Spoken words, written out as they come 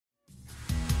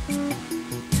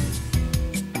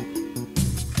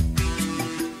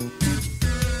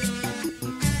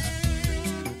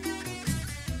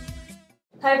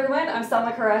Hi everyone, I'm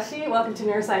Salma Quraishi. Welcome to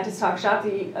Neuroscientist Talk Shop,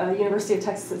 the University of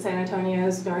Texas at San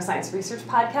Antonio's Neuroscience Research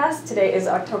Podcast. Today is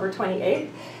October 28th,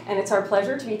 and it's our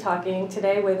pleasure to be talking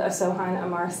today with Asohn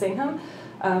Amarsingham,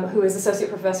 who is Associate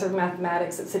Professor of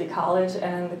Mathematics at City College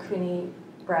and the CUNY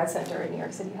Grad Center in New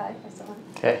York City. Hi, Asohn.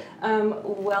 Okay.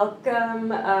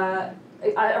 Welcome.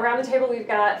 Around the table we've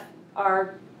got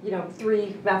our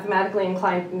three mathematically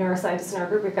inclined neuroscientists in our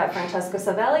group. We've got Francesco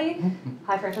Savelli.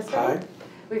 Hi, Francesco. Hi.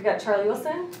 We've got Charlie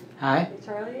Wilson. Hi. Hey,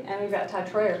 Charlie. And we've got Todd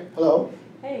Troyer. Hello.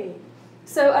 Hey.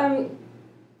 So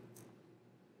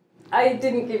I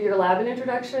didn't give your lab an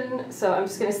introduction, so I'm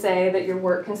just going to say that your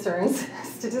work concerns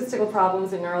statistical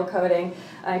problems in neural coding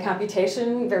and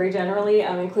computation very generally,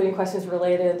 including questions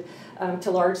related to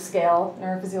large-scale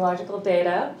neurophysiological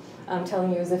data. I'm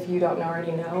telling you as if you don't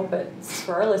already know, but it's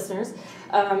for our listeners.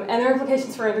 And their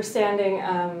implications for understanding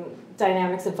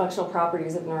dynamics and functional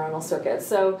properties of neuronal circuits.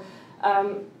 So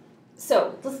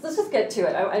let's just get to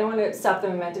it. I don't want to stop the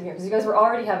momentum here because you guys were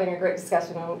already having a great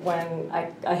discussion when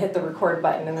I hit the record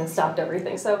button and then stopped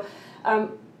everything. So I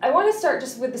want to start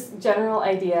just with this general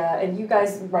idea, and you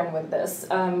guys run with this.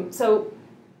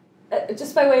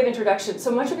 Just by way of introduction,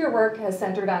 so much of your work has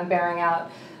centered on bearing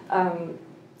out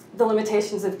the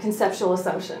limitations of conceptual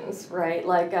assumptions, right?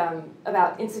 Like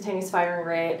about instantaneous firing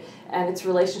rate and its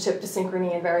relationship to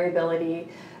synchrony and variability.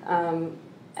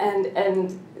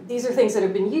 And these are things that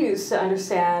have been used to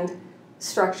understand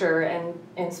structure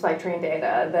and spike train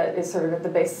data that is sort of at the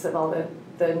basis of all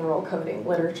the neural coding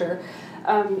literature.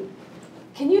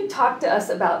 Can you talk to us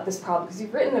about this problem? Because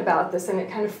you've written about this and it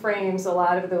kind of frames a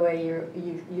lot of the way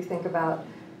you think about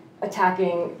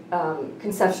attacking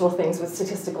conceptual things with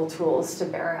statistical tools to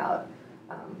bear out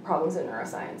problems in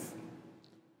neuroscience.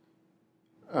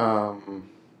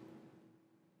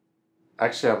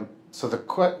 Actually, so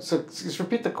just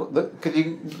repeat could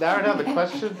you narrow down the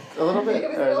question a little bit? It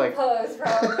was a little pose,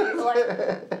 probably.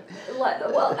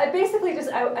 Well, I basically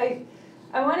just, I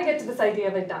want to get to this idea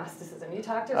of agnosticism. You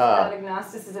talked to us about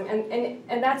agnosticism,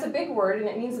 and that's a big word, and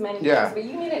it means many things, but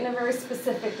you mean it in a very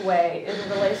specific way in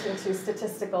relation to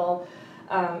statistical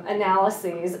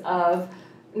analyses of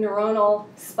neuronal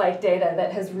spike data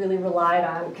that has really relied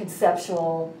on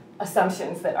conceptual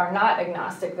assumptions that are not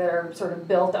agnostic, that are sort of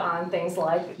built on things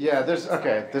like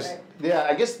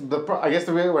I guess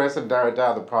the way when I said narrow it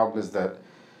down, the problem is that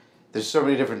there's so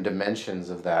many different dimensions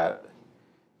of that.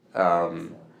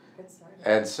 And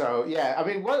so, I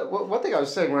mean, one thing I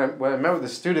was saying when I met with the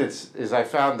students is I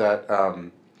found that,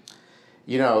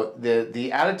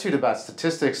 the attitude about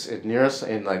statistics in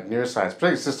neuroscience,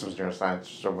 particularly systems neuroscience,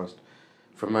 which I'm most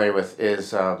familiar with,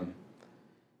 is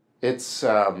it's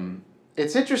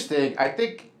interesting. I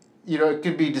think, it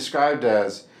could be described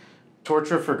as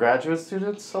torture for graduate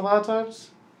students a lot of times,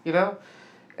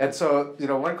 And so,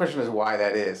 one question is why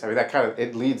that is. I mean, that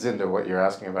it leads into what you're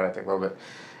asking about, I think, a little bit.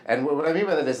 And what I mean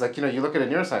by that is, you look at a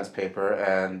neuroscience paper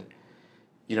and,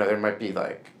 there might be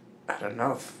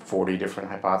 40 different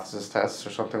hypothesis tests or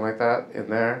something like that in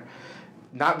there.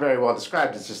 Not very well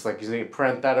described. It's just using a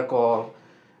parenthetical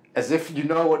as if you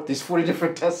know what these 40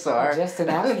 different tests are. Just an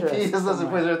asterisk. And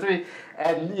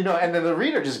then the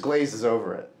reader just glazes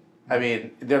over it. I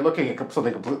mean, they're looking at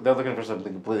they're looking for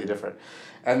something completely different.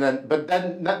 And then, but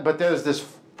there's this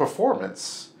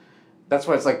performance. That's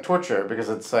why it's like torture, because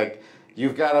it's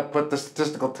you've got to put the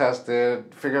statistical test in,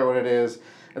 figure out what it is.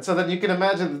 And so then you can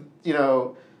imagine,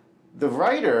 the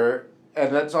writer,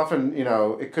 and that's often,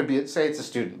 it could be, say it's a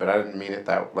student, but I didn't mean it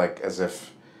that, as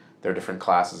if they're different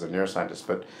classes of neuroscientists.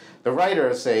 But the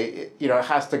writer, say,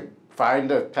 has to find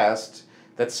a test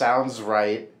that sounds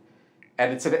right,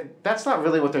 and that's not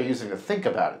really what they're using to think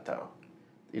about it, though.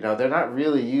 They're not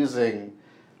really using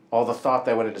all the thought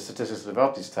that went into statistics to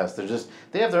develop these tests.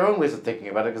 They have their own ways of thinking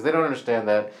about it because they don't understand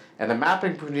that, and the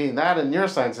mapping between that and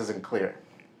neuroscience isn't clear.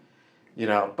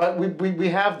 But we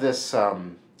have this I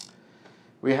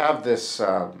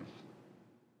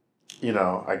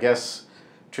guess,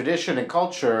 tradition and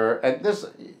culture, and this,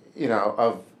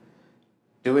 of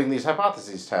doing these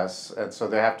hypotheses tests, and so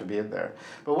they have to be in there.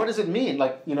 But what does it mean?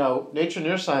 Nature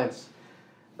Neuroscience,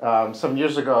 some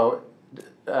years ago,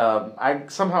 I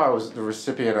was the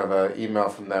recipient of an email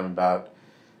from them about,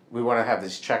 we want to have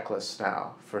these checklists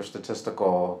now for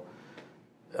statistical,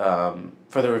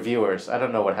 for the reviewers. I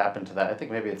don't know what happened to that. I think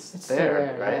maybe it's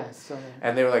there, right? Yeah, it's still there.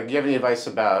 And they were like, do you have any advice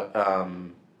about,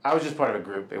 I was just part of a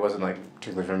group, it wasn't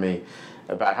particularly for me,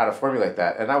 about how to formulate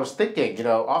that. And I was thinking,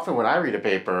 often when I read a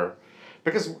paper,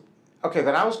 because,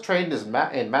 then I was trained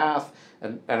in math,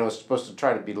 and I was supposed to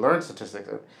try to learn statistics,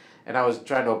 and I was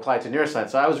trying to apply it to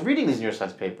neuroscience. So I was reading these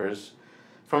neuroscience papers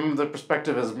from the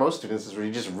perspective, as most students, is where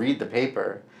you just read the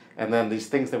paper, And then these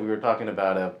things that we were talking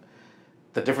about,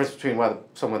 the difference between what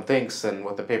someone thinks and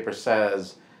what the paper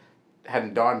says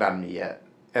hadn't dawned on me yet.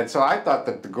 And so I thought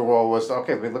that the goal was,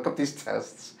 okay, we look up these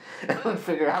tests and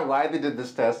figure out why they did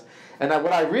this test. And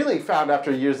what I really found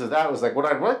after years of that was like, what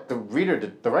I'd want the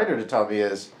writer to tell me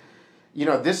is,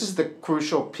 this is the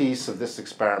crucial piece of this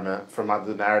experiment from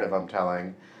the narrative I'm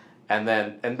telling. And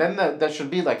then that should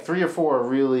be like 3 or 4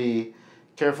 really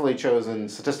carefully chosen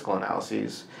statistical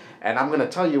analyses. And I'm going to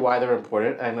tell you why they're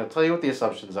important. I'm going to tell you what the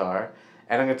assumptions are.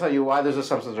 And I'm going to tell you why those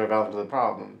assumptions are relevant to the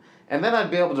problem. And then I'd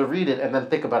be able to read it and then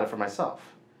think about it for myself.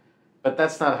 But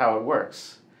that's not how it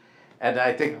works. And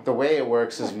I think the way it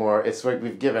works is it's like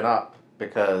we've given up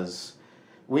because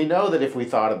we know that if we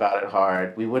thought about it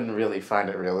hard, we wouldn't really find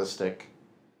it realistic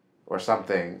or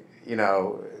something,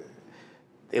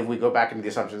 if we go back into the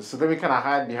assumptions. So then we kind of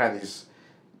hide behind these.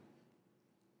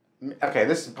 Okay,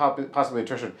 this is possibly a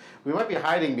tertiary. We might be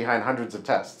hiding behind hundreds of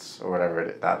tests or whatever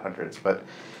it is, not hundreds, but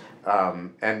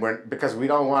because we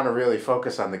don't want to really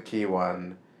focus on the key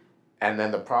one and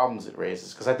then the problems it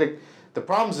raises. Because I think the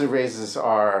problems it raises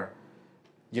are,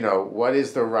 what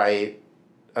is the right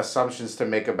assumptions to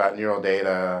make about neural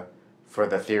data for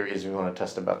the theories we want to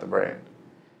test about the brain.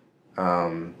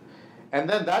 And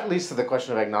then that leads to the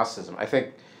question of agnosticism. I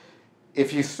think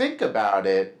if you think about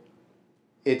it,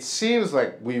 it seems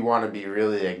like we want to be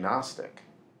really agnostic.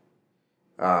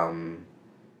 In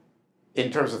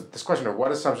terms of this question of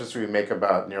what assumptions do we make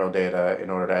about neural data in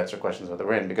order to answer questions about the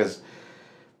brain, because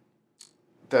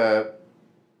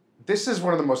this is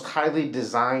one of the most highly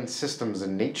designed systems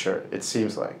in nature, it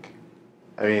seems like.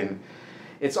 I mean,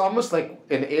 it's almost like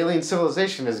an alien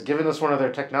civilization has given us one of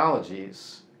their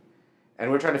technologies,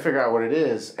 and we're trying to figure out what it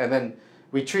is, and then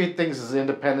we treat things as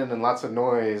independent and lots of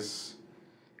noise,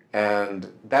 and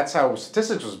that's how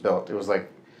statistics was built. It was like,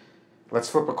 let's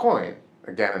flip a coin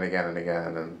again and again and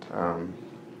again, and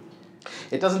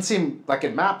it doesn't seem like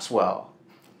it maps well,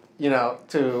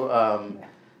 to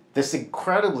this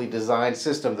incredibly designed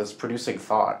system that's producing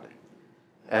thought,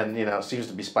 and seems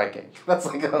to be spiking. That's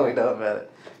like all we know about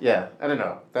it. Yeah, I don't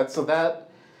know.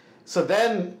 So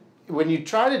then when you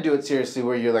try to do it seriously,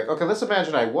 where you're like, okay, let's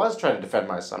imagine I was trying to defend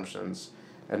my assumptions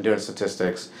and doing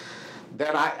statistics,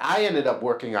 then I ended up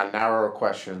working on narrower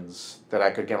questions that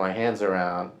I could get my hands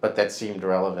around, but that seemed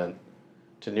relevant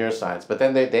to neuroscience. But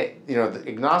then the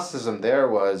agnosticism there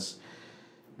was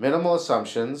minimal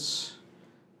assumptions,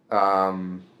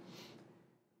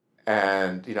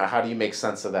 and how do you make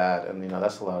sense of that? And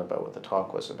that's a lot about what the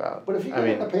talk was about. But if you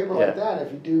get a paper like that,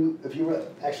 if you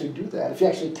actually do that, if you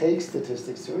actually take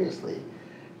statistics seriously,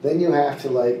 then you have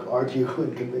to argue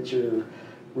and convince your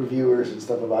reviewers and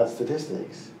stuff about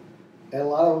statistics. And a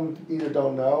lot of them either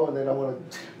don't know, and they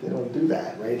don't do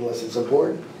that, right? Unless it's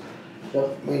important.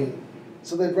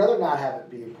 So they'd rather not have it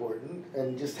be important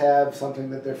and just have something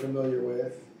that they're familiar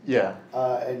with. Yeah.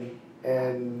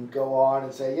 And go on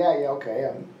and say,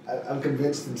 okay, I'm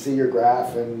convinced, and see your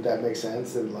graph, and that makes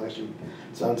sense, and as long as you've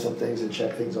done some things and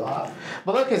check things off.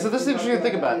 Well, okay, so this is interesting to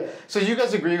think about. So you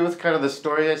guys agree with kind of the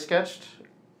story I sketched?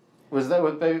 Would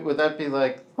that be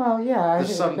like? Well, yeah, I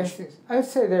would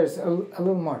say there's a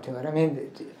little more to it. I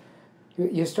mean,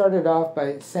 you started off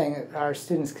by saying that our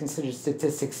students consider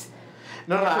statistics.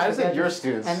 No, I said your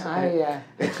students. And I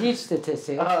teach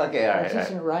statistics. Oh, okay, all right. I'm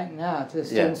teaching it right now to the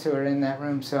students who are in that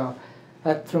room, so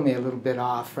that threw me a little bit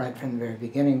off right from the very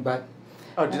beginning. But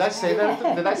oh, did I say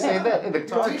that? Did I say that in the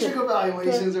talk? Teaching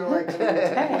evaluations are like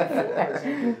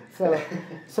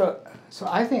So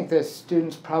I think the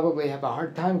students probably have a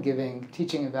hard time giving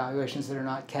teaching evaluations that are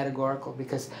not categorical,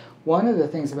 because one of the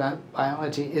things about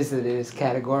biology is that it is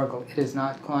categorical. It is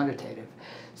not quantitative.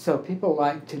 So people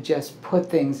like to just put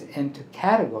things into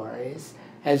categories,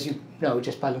 as you know,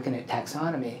 just by looking at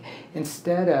taxonomy,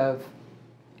 instead of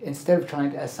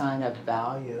trying to assign a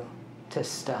value to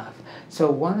stuff. So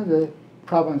one of the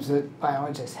problems that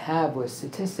biologists have with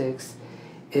statistics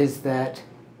is that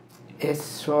it's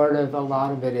sort of, a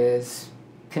lot of it is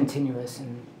continuous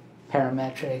and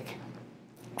parametric,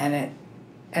 and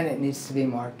it needs to be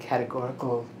more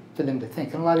categorical for them to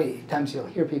think. And a lot of times you'll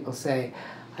hear people say,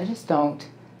 I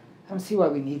don't see why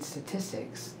we need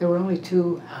statistics. There were only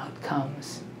 2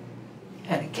 outcomes,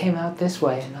 and it came out this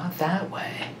way and not that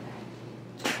way.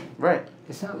 Right.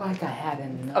 It's not like I had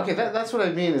enough. Okay, that's what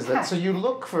I mean, is that, so you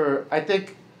look for, I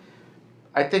think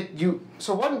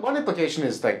so one implication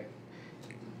is like,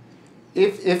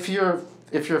 if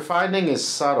your finding is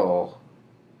subtle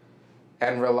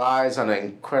and relies on an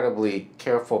incredibly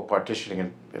careful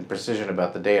partitioning and precision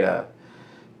about the data,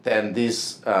 then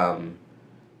these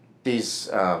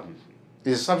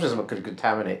these assumptions could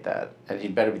contaminate that, and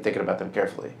you'd better be thinking about them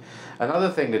carefully. Another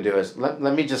thing to do is let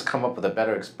me just come up with a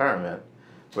better experiment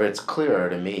where it's clearer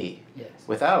to me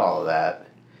without all of that.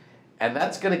 And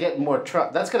that's going to get more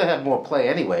that's going to have more play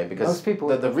anyway, because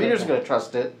the reader's going to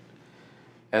trust it.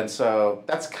 And so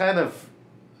that's kind of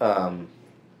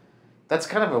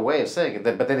a way of saying it.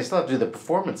 But then you still have to do the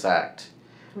performance act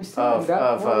of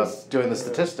doing the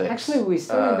statistics. Actually, we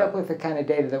still end up with the kind of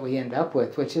data that we end up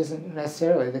with, which isn't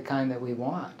necessarily the kind that we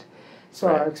want. So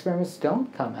our experiments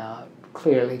don't come out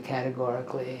clearly,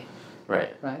 categorically.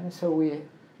 Right. Right. And so we're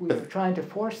trying to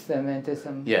force them into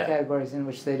some categories in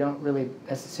which they don't really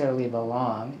necessarily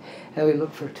belong. And we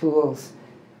look for tools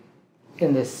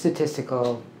in this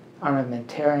statistical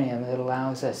armamentarium that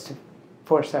allows us to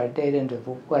force our data into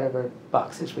whatever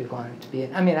boxes we want it to be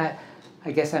in. I mean,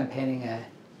 I guess I'm painting a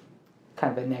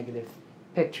kind of a negative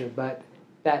picture, but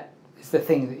that is the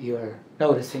thing that you're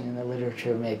noticing in the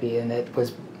literature maybe, and it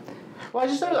was... Well, I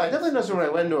definitely noticed when I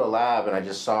went into a lab and I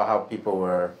just saw how people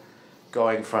were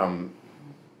going from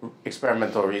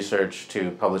experimental research to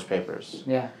published papers.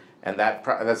 Yeah. And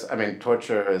that's, I mean,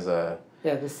 torture is a...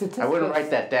 Yeah, the statistics... I wouldn't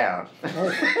write that down. I'm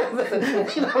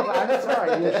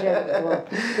sorry, you shared it. Well,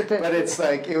 but it's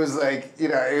like, it was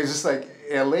just like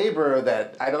a labor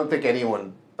that I don't think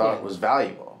anyone thought was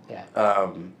valuable. Yeah.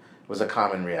 Was a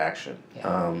common reaction. Yeah.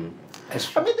 I mean,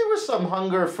 there was some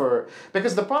hunger for...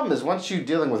 Because the problem is, once you're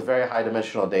dealing with very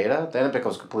high-dimensional data, then it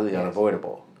becomes completely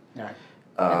unavoidable. Right.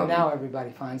 And now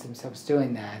everybody finds themselves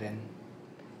doing that,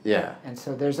 and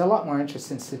so there's a lot more interest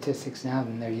in statistics now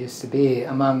than there used to be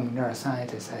among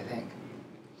neuroscientists, I think.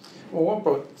 Well, one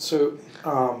point. So,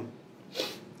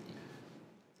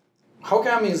 how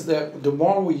come is that the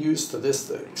more we use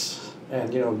statistics,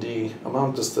 and the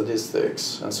amount of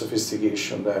statistics and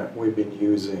sophistication that we've been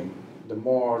using, the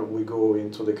more we go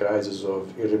into the crisis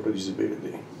of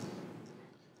irreproducibility.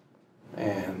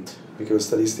 And because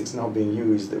statistics not being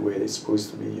used the way they're supposed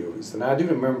to be used. And I do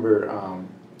remember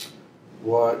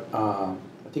what I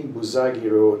think Buzaghi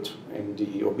wrote in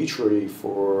the obituary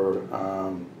for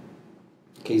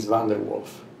Kees van der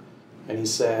Wolf. And he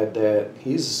said that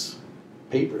his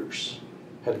papers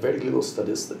had very little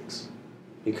statistics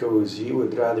because he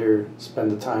would rather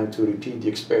spend the time to repeat the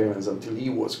experiments until he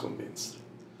was convinced.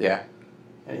 Yeah.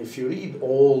 And if you read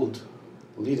old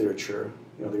literature,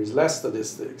 there's less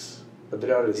statistics, but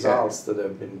there are results that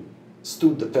have been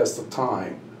stood the test of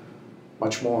time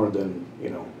much more than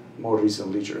more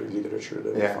recent literature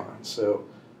that we find. So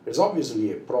there's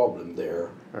obviously a problem there.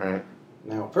 Right.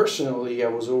 Now, personally, I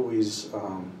was always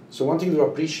so one thing to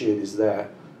appreciate is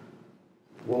that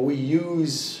what we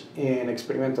use in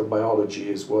experimental biology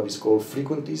is what is called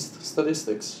frequentist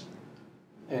statistics,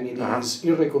 and it is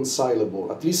irreconcilable,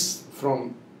 at least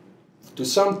to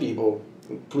some people,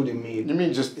 including me. You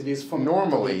mean just it is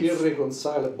normally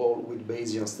irreconcilable with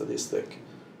Bayesian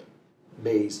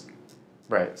Bayes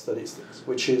statistics,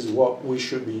 which is what we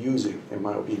should be using, in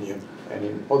my opinion, and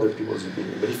in other people's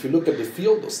opinion. But if you look at the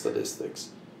field of statistics,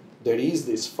 there is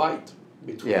this fight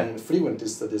between frequentist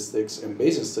statistics and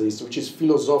Bayesian statistics, which is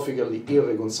philosophically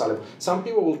irreconcilable. Some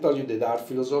people will tell you that they are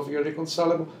philosophically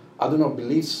irreconcilable. I do not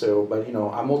believe so, but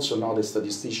I'm also not a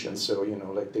statistician, so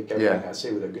take everything I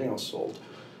say with a grain of salt.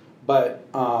 But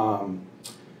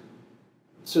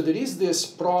so there is this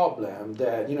problem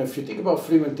that if you think about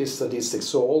frequentist statistics,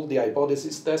 so all the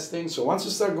hypothesis testing. So once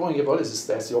you start going hypothesis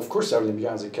testing, of course everything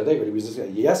becomes a category. We just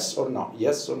say yes or no,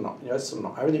 yes or no, yes or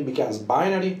no. Everything becomes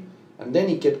binary, and then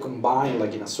it gets combined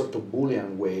in a sort of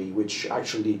Boolean way, which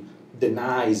actually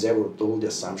denies all the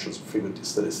assumptions of frequentist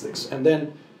statistics. And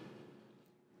then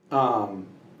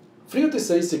frequentist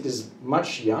statistics is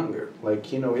much younger.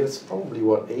 It's probably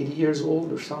 80 years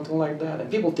old or something like that, and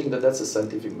people think that that's a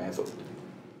scientific method,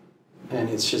 and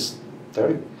it's just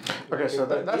terrible. Okay, so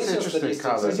that's an interesting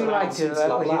comment. Would you like to?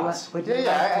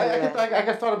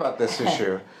 I thought about this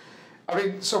issue. I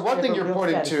mean, so one thing you're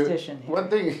pointing to, one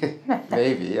thing,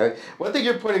 maybe, one thing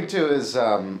you're pointing to is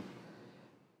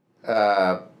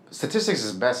statistics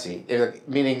is messy,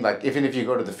 meaning even if you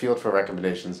go to the field for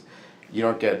recommendations, you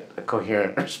don't get a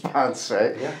coherent response,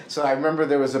 right? Yeah. So I remember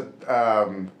there was an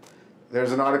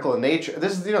article in Nature.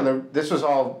 This was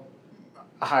all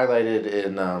highlighted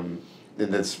in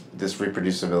this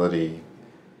reproducibility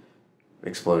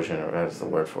explosion, or what's the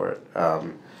word for it?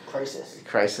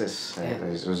 Crisis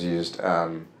was used.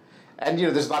 And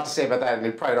there's a lot to say about that, and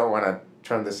we probably don't want to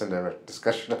turn this into a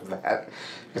discussion of that,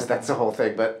 because that's the whole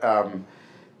thing. But I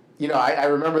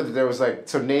remember that there was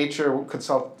Nature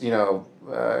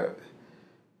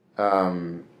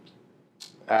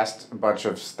asked a bunch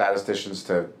of statisticians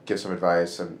to give some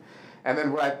advice, and And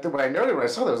then what I noted when I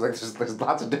saw that was like there's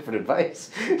lots of different advice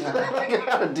like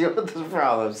how to deal with this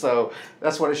problem. So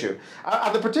that's one issue.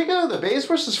 On the Bayes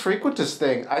versus frequentist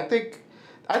thing, I think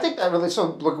that really,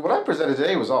 so look, what I presented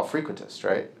today was all frequentist,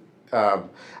 right?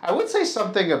 I would say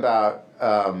something about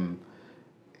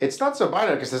it's not so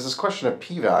binary because there's this question of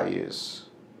p-values,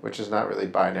 which is not really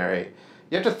binary.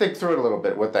 You have to think through it a little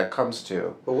bit, what that comes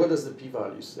to. But what does the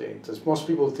p-value say? Because most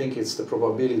people think it's the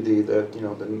probability that,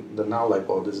 the null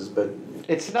hypothesis, but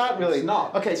it's not really. It's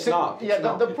not. Okay, it's so not. yeah,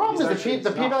 the problem is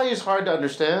the p-value is hard to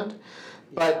understand,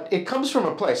 but it comes from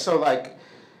a place. So like,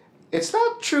 it's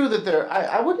not true that they're.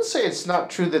 I wouldn't say it's not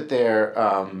true that they're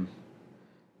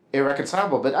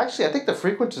irreconcilable, but actually I think the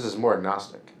frequentist is more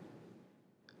agnostic.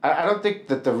 I don't think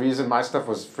that the reason my stuff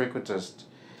was frequentist.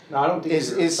 No, I don't think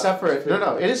is separate.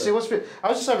 No, it is. It was. I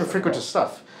was just having frequentist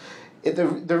stuff.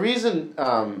 The reason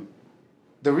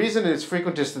it's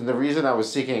frequentist and the reason I was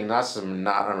seeking agnosticism are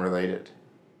not unrelated.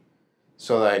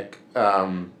 So like,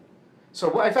 in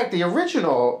fact, the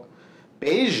original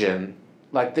Bayesian,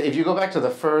 like if you go back to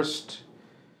the first,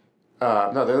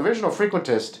 the original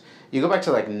frequentist, you go back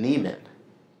to like Niemann.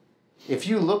 If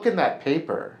you look in that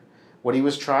paper, what he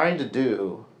was trying to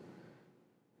do.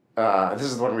 This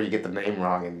is the one where you get the name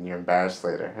wrong and you're embarrassed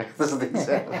later. This is the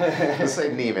example. Let's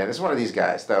say Niemann. It's one of these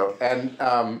guys, though. And,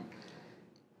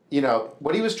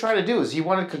 what he was trying to do is he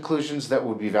wanted conclusions that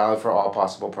would be valid for all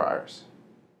possible priors.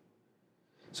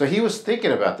 So he was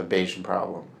thinking about the Bayesian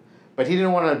problem, but he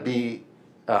didn't want to be,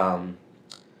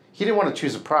 he didn't want to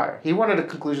choose a prior. He wanted a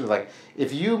conclusion like,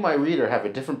 if you, my reader, have a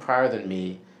different prior than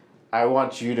me, I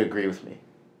want you to agree with me.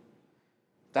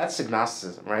 That's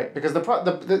agnosticism, right? Because the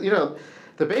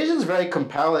Bayesian's very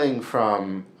compelling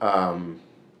from a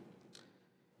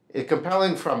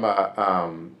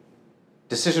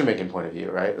decision-making point of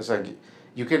view, right? It's like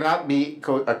you cannot be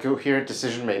a coherent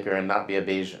decision maker and not be a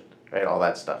Bayesian, right? All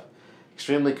that stuff,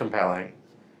 extremely compelling.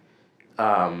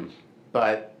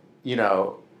 But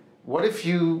what if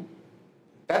you?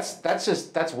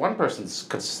 That's one person's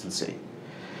consistency.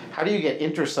 How do you get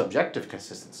intersubjective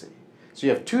consistency? So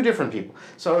you have two different people.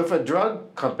 So if a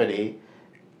drug company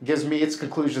gives me its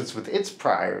conclusions with its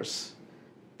priors,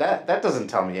 that doesn't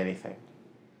tell me anything.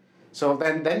 So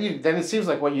then it seems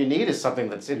like what you need is something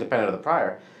that's independent of the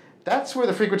prior. That's where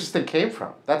the frequentist thing came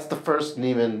from. That's the first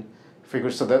Niemann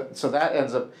frequentist. So that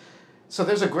ends up. So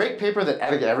there's a great paper that I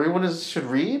think everyone should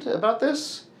read about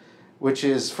this, which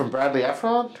is from Bradley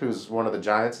Efron, who's one of the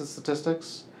giants in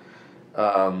statistics.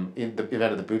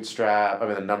 Invented the bootstrap.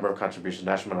 The number of contributions.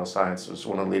 National Neuroscience was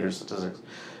one of the leaders in statistics,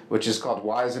 which is called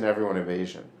 "Why Isn't Everyone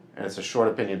Bayesian?" And it's a short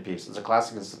opinion piece. It's a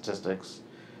classic in statistics.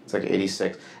 It's like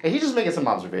 86, and he's just making some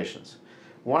observations.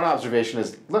 One observation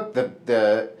is, look,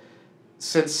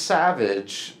 since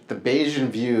Savage, the Bayesian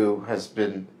view has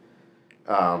been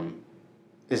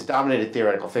is dominated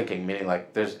theoretical thinking, meaning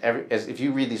like if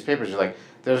you read these papers, you're like,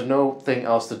 there's nothing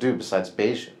else to do besides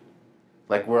Bayesian.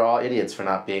 Like we're all idiots for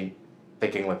not thinking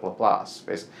like Laplace.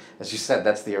 Basically, as you said,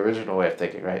 that's the original way of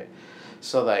thinking, right?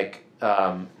 So like,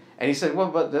 and he said, well,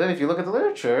 but then if you look at the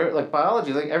literature, like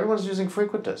biology, like everyone's using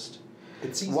frequentist.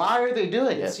 It's easier. Why are they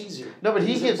doing it? It's easier. No, but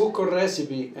he gives a book or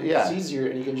recipe, and it's easier,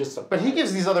 and you can just. But he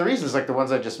gives these other reasons, like the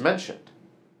ones I just mentioned.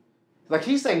 Like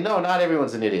he's saying, no, not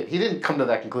everyone's an idiot. He didn't come to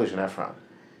that conclusion, Efron.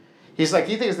 He's like,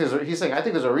 he's saying, I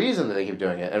think there's a reason that they keep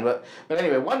doing it. But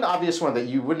anyway, one obvious one that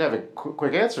you wouldn't have a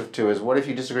quick answer to is, what if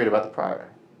you disagreed about the prior?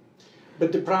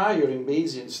 But the prior in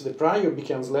Bayesian, so the prior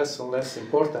becomes less and less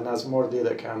important as more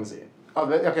data comes in. Oh,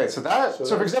 okay. So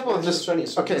for example,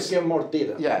 let's get more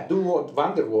data. Yeah. Do what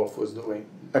Van der Waals was doing.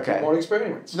 Okay. More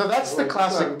experiments. No, that's the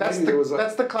classic. That's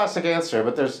the classic answer.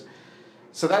 But that's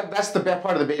the best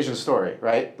part of the Bayesian story,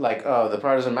 right? Like, the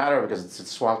prior doesn't matter because it's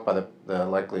swamped by the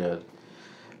likelihood.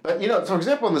 But for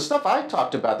example, in the stuff I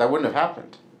talked about, that wouldn't have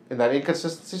happened. In that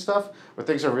inconsistency stuff, where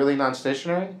things are really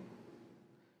non-stationary.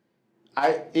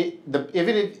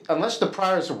 Unless the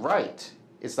prior is right,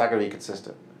 it's not going to be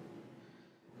consistent.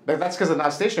 But that's because it's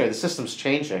not stationary. The system's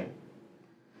changing.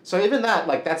 So even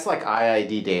that's like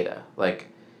IID data. Like,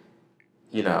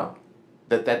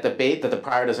 that debate that the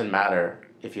prior doesn't matter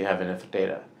if you have enough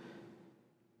data.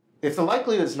 If the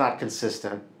likelihood is not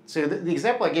consistent. So the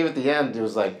example I gave at the end, it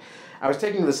was like, I was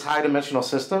taking this high-dimensional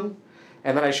system,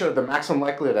 and then I showed the maximum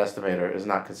likelihood estimator is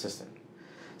not consistent.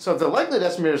 So if the likelihood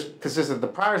estimator is consistent, the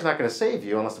prior is not going to save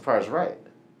you unless the prior is right.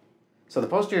 So the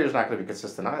posterior is not going to be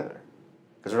consistent either.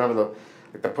 Because remember,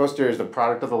 the posterior is the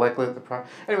product of the likelihood of the prior.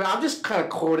 Anyway, I'm just kind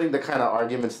of quoting the kind of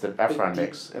arguments that Efron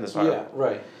makes in this article. Yeah,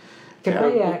 right. Can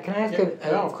I ask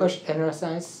a question, a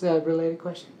neuroscience related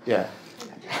question? Yeah.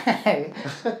 I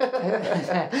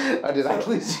did I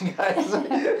please you guys? But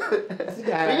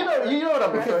you know what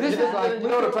I'm this is like, you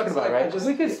know what I'm talking about, right?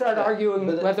 We could start arguing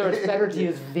whether it's better to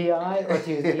use VI or to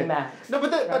use Emacs. No,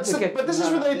 but this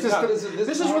is related to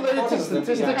this is related to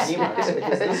statistics.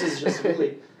 Because this is just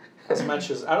really as much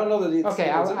as I don't know that it's,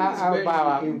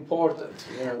 very important.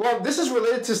 You know? Well, this is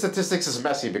related to statistics is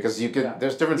messy because you can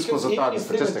there's different schools of thought in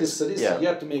statistics. You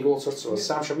have to make all sorts of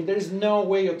assumptions. I mean, there is no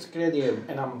way of creating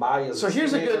an unbiased. So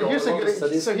here's a good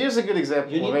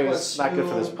example. You need maybe to it's not good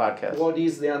for this podcast. What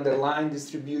is the underlying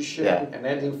distribution and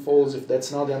anything falls if that's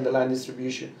not the underlying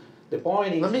distribution. The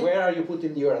point is where are you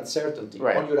putting your uncertainty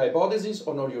on your hypothesis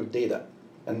or on your data.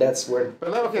 And that's where. But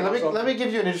let me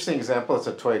give you an interesting example. It's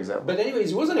a toy example. But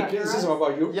anyways, it wasn't a criticism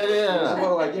about you. Yeah. It was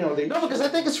about like no, because I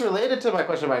think it's related to my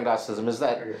question about agnosticism. Is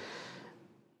that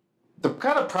the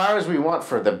kind of priors we want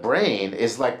for the brain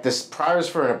is like this priors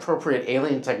for an appropriate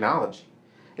alien technology.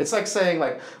 It's like saying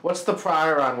like, what's the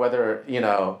prior on whether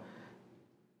a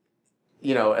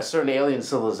certain alien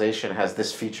civilization has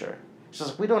this feature? It's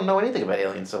just like we don't know anything about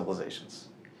alien civilizations.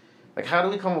 Like, how do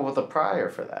we come up with a prior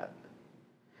for that?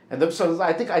 And so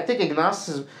I think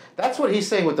agnosticism, that's what he's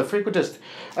saying with the frequentist.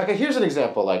 Okay, here's an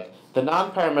example, like the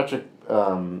non-parametric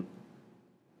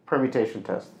permutation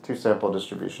test, two-sample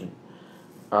distribution.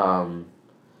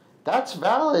 That's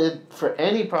valid for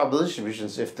any probability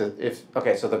distributions so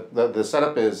the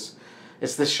setup is,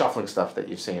 it's this shuffling stuff that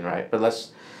you've seen, right? But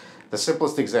the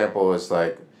simplest example is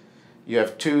like, you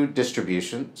have two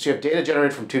distributions, so you have data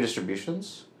generated from two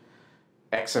distributions,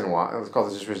 X and Y, let's call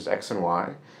the distributions X and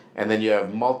Y. And then you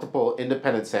have multiple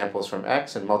independent samples from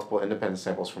X and multiple independent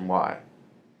samples from Y.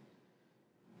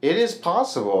 It is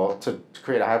possible to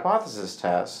create a hypothesis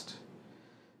test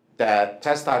that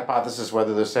tests the hypothesis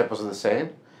whether those samples are the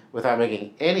same without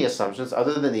making any assumptions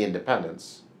other than the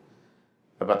independence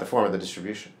about the form of the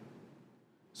distribution.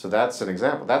 So that's an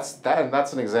example.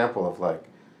 That's an example of like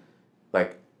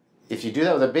if you do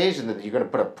that with a Bayesian, then you're going to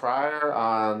put a prior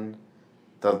on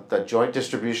the joint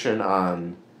distribution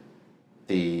on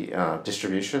the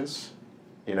distributions,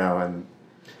 and.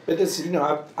 But this,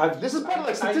 this is part of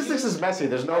like statistics is messy.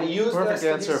 There's no perfect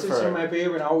answer for. In my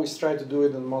paper, and I always try to do it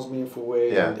in the most meaningful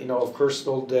way. Yeah. And of course,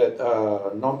 told that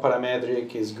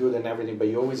non-parametric is good and everything, but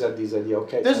you always have this idea.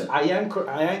 Okay, I am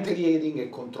creating a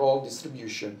control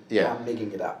distribution. Yeah. I'm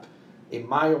making it up. It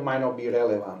might or might not be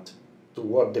relevant to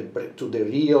what the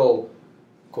real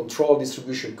control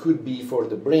distribution could be for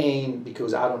the brain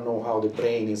because I don't know how the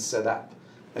brain is set up.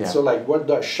 And so like what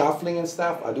the shuffling and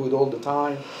stuff, I do it all the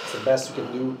time. It's the best you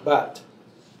can do, but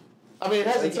I mean it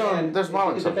has its own. There's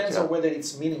modeling. It depends on whether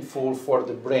it's meaningful for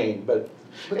the brain, but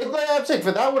I'm saying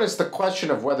for that one, it's the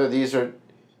question of whether these are.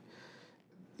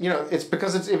 It's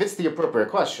because if it's the appropriate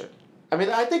question. I mean,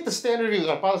 I think the standard use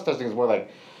hypothesis testing is more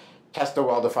like test a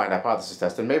well-defined hypothesis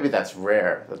test, and maybe that's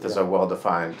rare that there's a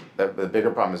well-defined. The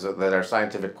bigger problem is that our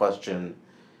scientific question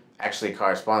actually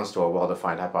corresponds to a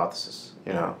well-defined hypothesis.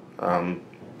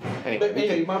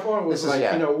 Anyway, my point was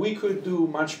we could do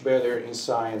much better in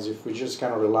science if we just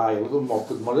kind of rely put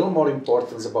a little more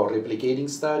importance about replicating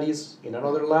studies in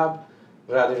another lab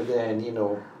rather than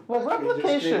Well,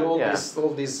 replication.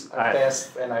 All these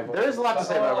tests and there is a lot to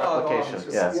say about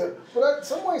replication. But in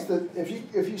some ways,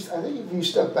 if you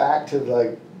step back to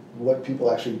like what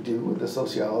people actually do with the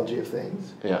sociology of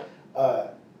things. Yeah.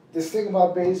 This thing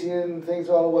about Bayesian things,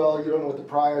 you don't know what the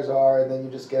priors are, and then you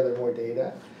just gather more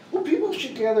data. Well, people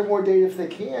should gather more data if they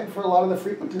can for a lot of the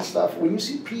frequentist stuff. When you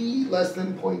see p less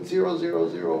than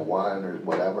 0.0001 or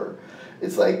whatever,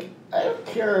 it's like, I don't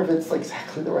care if it's like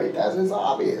exactly the right test, it's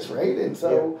obvious, right? And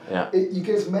so you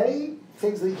get as many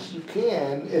things that you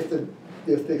can if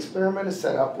the experiment is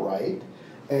set up right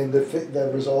and the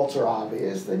results are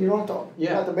obvious, then you don't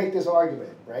have to make this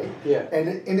argument, right? Yeah.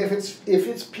 And if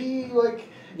it's p like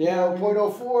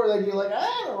 0.04, then you're like,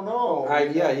 I don't know.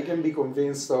 You can be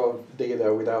convinced of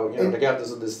data without,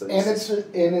 regardless of the statistics.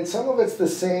 And some of it's the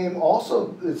same.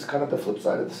 Also, it's kind of the flip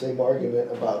side of the same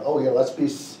argument about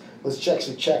let's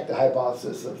check the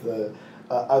hypothesis of the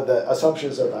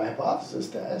assumptions of the hypothesis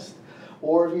test.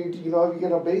 Or if you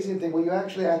get a Bayesian thing, well, you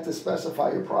actually have to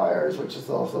specify your priors, which is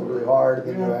also really hard, and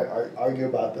then you argue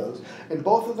about those. And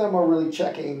both of them are really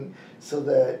checking so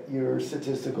that your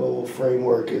statistical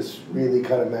framework is really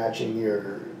kind of matching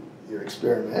your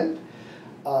experiment.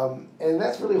 And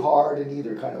that's really hard in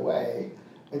either kind of way.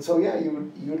 And so,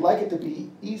 you would like it to be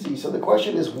easy. So the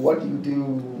question is, what do you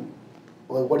do?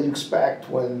 Like, what do you expect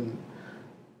when?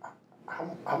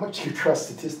 How much do you trust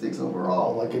statistics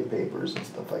overall, like in papers and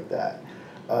stuff like that?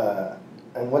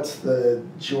 And what's the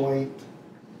joint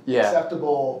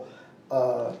acceptable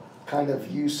kind of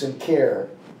use and care,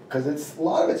 because it's a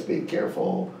lot of it's being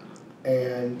careful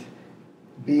and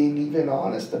being even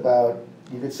honest about.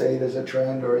 You could say there's a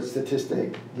trend or a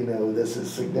statistic, this is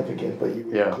significant, but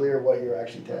you're clear what you're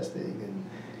actually testing, and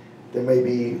there may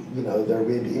be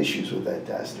issues with that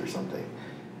test or something.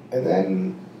 And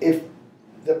then if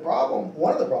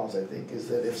one of the problems I think is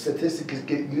that if statistics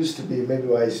get used to be, maybe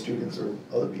why students or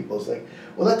other people, it's like,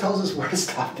 well, that tells us where to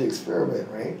stop the experiment,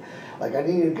 right? Like, I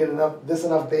need to get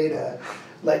enough data.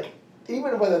 Like,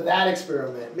 even with that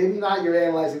experiment, maybe not you're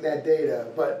analyzing that data,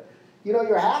 but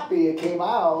you're happy it came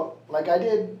out. Like I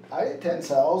did 10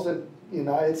 cells, and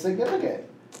it's significant.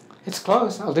 It's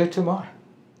close. I'll do 2 more.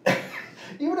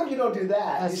 Even if you don't do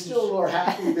that, you still are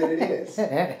happy that it is,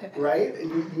 right?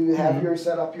 You have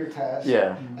set up your test,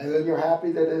 and then you're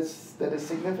happy that it's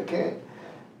significant,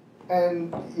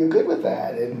 and you're good with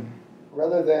that. And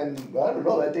rather than, I don't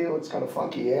know, that data looks kind of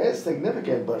funky. Yeah, it's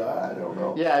significant, but I don't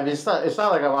know. Yeah, I mean, it's not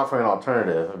like I'm offering an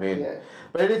alternative. I mean,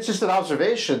 but it's just an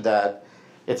observation that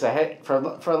it's for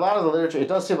a lot of the literature, it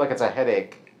does seem like it's a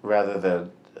headache rather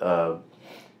than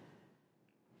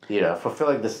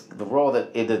fulfilling the role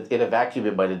that in a vacuum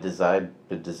it might have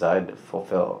been designed to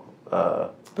fulfill.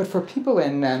 But for people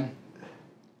in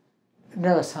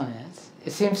neuroscience,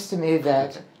 it seems to me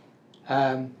that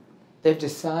they've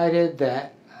decided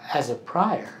that as a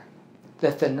prior,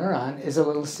 that the neuron is a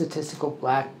little statistical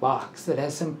black box that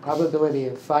has some probability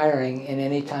of firing in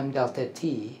any time delta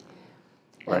t.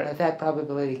 And that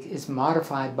probability is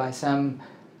modified by some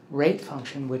rate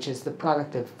function, which is the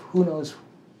product of who knows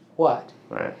what.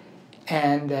 Right.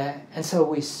 And so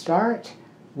we start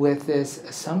with this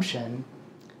assumption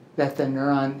that the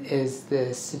neuron is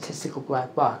the statistical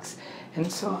black box. And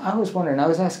so I was wondering, I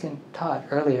was asking Todd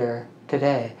earlier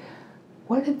today,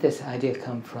 where did this idea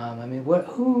come from? I mean,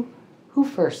 who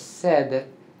first said that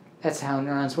that's how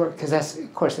neurons work? Because that's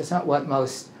not what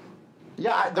most.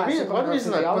 Yeah, one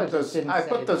reason I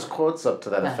put those quotes up to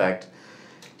that effect,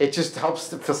 it just helps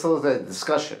to facilitate the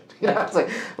discussion. It's like,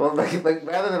 well, like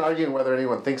rather than arguing whether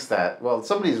anyone thinks that, well,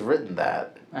 somebody's written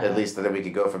that, at least, and then we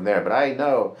could go from there. But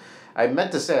I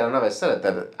meant to say, I don't know if I said it,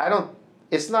 that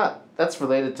that's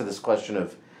related to this question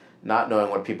of not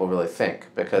knowing what people really think,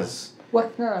 because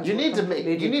you need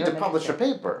to publish a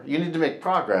paper, you need to make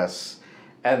progress,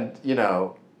 and,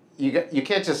 you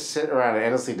can't just sit around and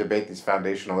endlessly debate these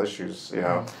foundational issues,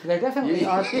 There definitely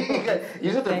are people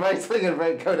you have to write thing and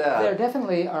go down. There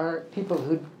definitely are people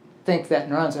who think that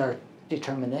neurons are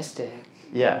deterministic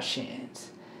machines.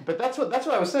 But that's what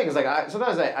I was saying. Is like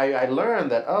sometimes I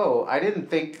learned that I didn't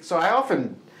think so. I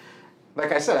often,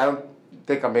 like I said, I don't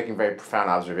think I'm making very profound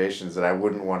observations that I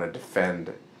wouldn't want to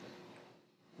defend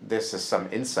this as some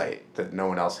insight that no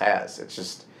one else has. It's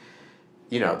just.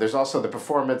 There's also the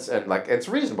performance and it's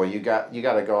reasonable. You got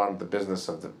to go on the business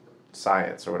of the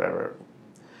science or whatever,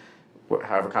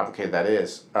 however complicated that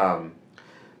is.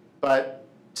 But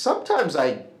sometimes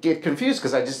I get confused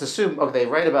because I just assume, they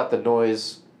write about the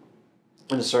noise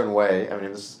in a certain way. I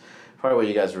mean, this is probably what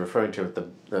you guys are referring to with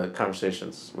the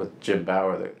conversations with Jim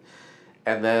Bauer.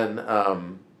 And then,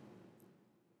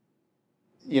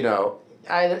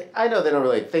 I know they don't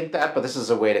really think that, but this is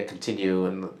a way to continue,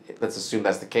 and let's assume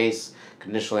that's the case.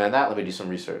 Conditionally on that, let me do some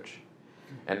research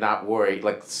and not worry,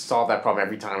 solve that problem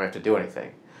every time I have to do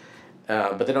anything.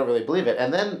 But they don't really believe it.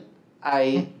 And then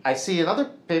I see in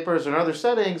other papers or in other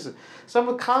settings,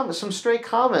 some stray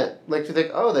comment, you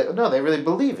think, they really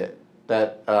believe it,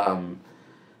 that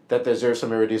there's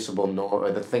some irreducible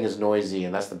or the thing is noisy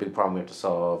and that's the big problem we have to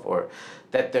solve, or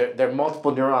that there are multiple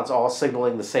neurons all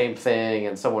signaling the same thing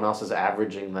and someone else is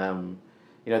averaging them,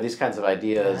 these kinds of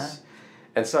ideas. Yeah.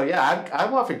 And so,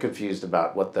 I'm often confused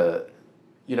about what the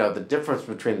difference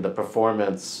between the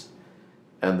performance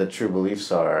and the true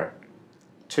beliefs are,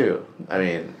 too. I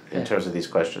mean, in terms of these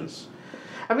questions.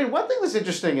 I mean, one thing that's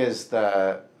interesting is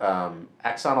the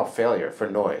axonal failure for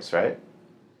noise, right?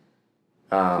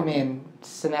 You mean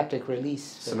synaptic release?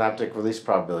 Synaptic release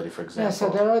probability, for example. Yeah, so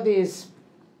there are these,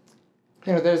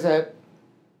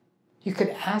 you could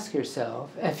ask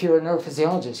yourself, if you're a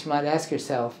neurophysiologist, you might ask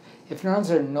yourself, if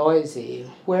neurons are noisy,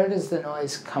 where does the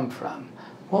noise come from?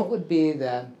 What would be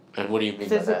the and what do you mean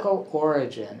physical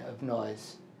origin of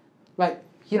noise?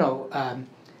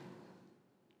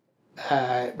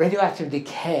 Radioactive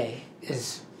decay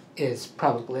is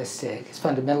probabilistic. It's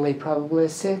fundamentally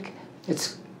probabilistic.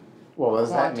 It's what does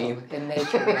that mean in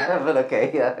nature? Right? But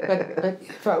okay, yeah.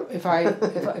 But if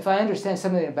I understand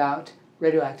something about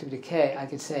radioactive decay, I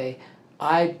could say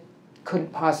I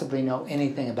couldn't possibly know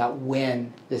anything about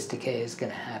when this decay is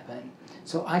going to happen.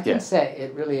 So I can say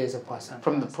it really is a Poisson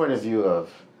from the point of view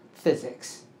of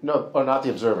physics. No, or not the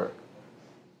observer.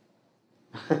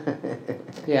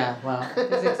 Yeah, well,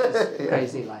 physics is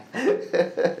crazy like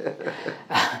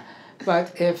that.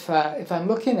 But if I'm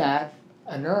looking at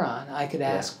a neuron, I could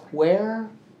ask, where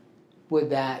would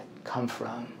that come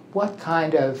from? What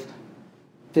kind of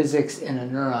physics in a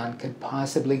neuron could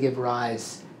possibly give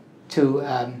rise to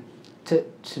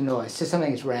noise, to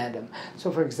something that's random?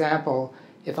 So for example,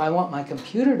 if I want my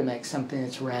computer to make something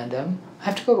that's random, I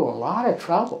have to go to a lot of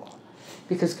trouble,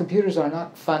 because computers are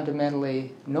not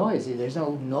fundamentally noisy. There's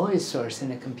no noise source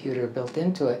in a computer built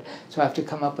into it. So I have to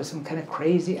come up with some kind of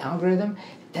crazy algorithm.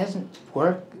 It doesn't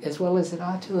work as well as it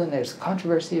ought to, and there's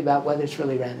controversy about whether it's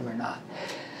really random or not.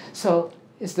 So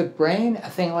is the brain a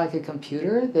thing like a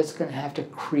computer that's going to have to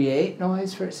create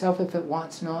noise for itself if it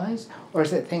wants noise? Or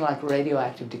is it a thing like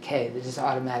radioactive decay that just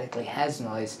automatically has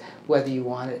noise whether you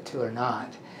want it to or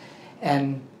not?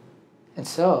 And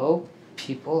so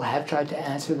people have tried to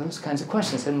answer those kinds of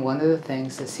questions. And one of the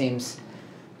things that seems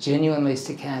genuinely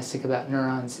stochastic about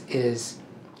neurons is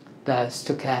the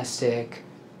stochastic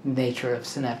nature of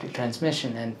synaptic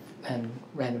transmission and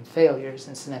random failures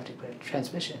in synaptic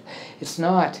transmission. It's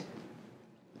not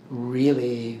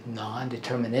really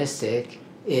non-deterministic.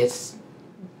 It's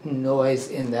noise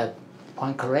in the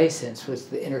Poincaré sense, which is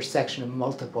the intersection of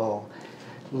multiple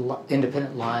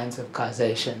independent lines of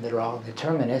causation that are all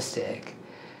deterministic.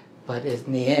 But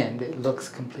in the end, it looks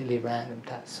completely random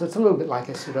to us. So it's a little bit like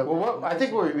a pseudo. Well, I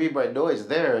think what we mean by noise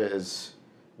there is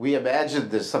we imagine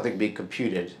there's something being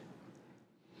computed,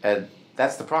 and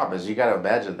that's the problem. Is you got to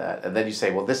imagine that, and then you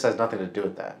say, well, this has nothing to do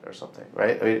with that, or something,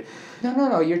 right? I mean,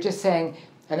 no. You're just saying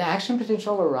an action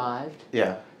potential arrived.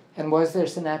 Yeah. And was there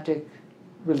synaptic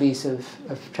release of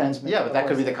transmission? Yeah, but that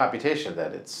could be the computation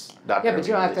that it's not. Yeah, but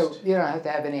you don't have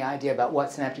to have any idea about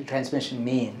what synaptic transmission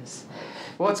means.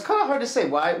 Well, it's kind of hard to say.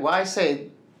 Why say?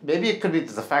 Maybe it could be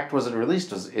that the fact wasn't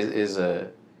released is a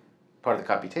part of the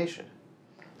computation.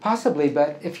 Possibly,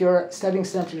 but if you're studying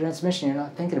synaptic transmission, you're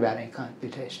not thinking about any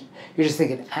computation. You're just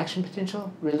thinking action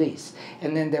potential, release,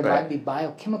 and then there might be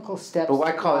biochemical steps. But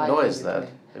why call it noise then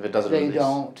if it doesn't release? They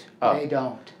don't. Oh. They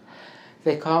don't.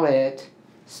 They call it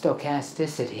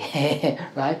stochasticity,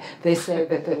 right? They say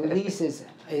that the release is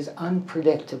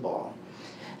unpredictable.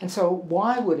 And so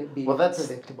why would it be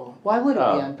unpredictable? Why would it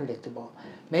be unpredictable?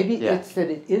 Maybe it's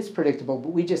that it is predictable, but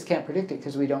we just can't predict it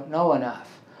because we don't know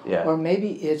enough. Yeah. Or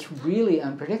maybe it's really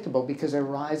unpredictable because it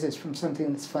arises from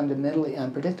something that's fundamentally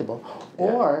unpredictable. Yeah.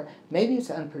 Or maybe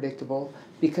it's unpredictable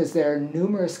because there are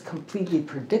numerous completely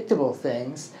predictable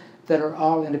things that are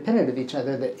all independent of each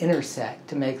other that intersect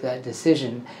to make that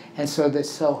decision. And so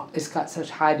it's got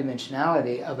such high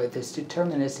dimensionality of it, this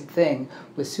deterministic thing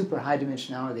with super high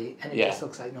dimensionality, and it just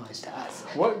looks like noise to us.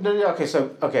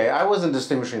 Okay, I wasn't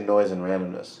distinguishing noise and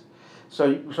randomness.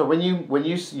 So when you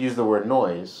use the word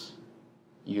noise,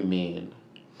 you mean?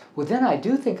 Well, then I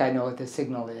do think I know what the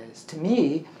signal is. To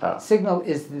me, signal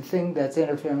is the thing that's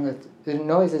interfering with, the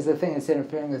noise is the thing that's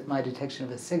interfering with my detection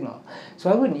of a signal. So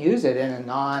I wouldn't use it in a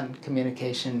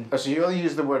non-communication. Oh, so you only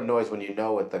use the word noise when you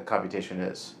know what the computation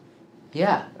is?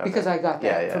 Yeah, because I got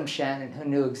that from Shannon, who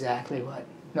knew exactly what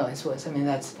noise was. I mean,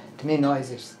 to me, noise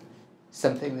is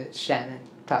something that Shannon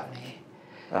taught me.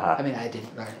 I mean, I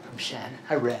didn't learn it from Shannon.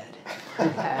 I read.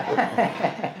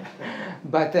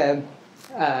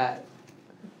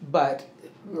 But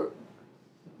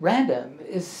random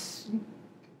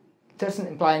doesn't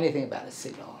imply anything about a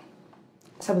signal.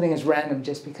 Something is random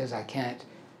just because I can't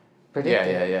predict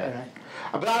it. Yeah. Right?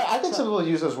 But I think some people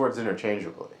use those words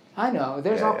interchangeably. I know.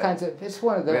 There's all kinds of... It's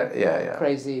one of the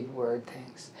crazy word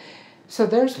things. So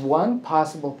there's one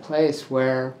possible place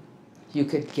where you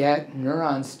could get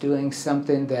neurons doing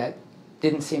something that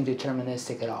didn't seem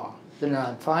deterministic at all. The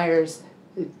neuron fires,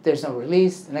 there's no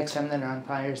release. The next time the neuron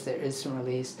fires, there is some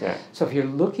release. Yeah. So if you're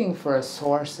looking for a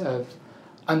source of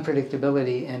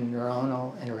unpredictability in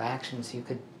neuronal interactions, you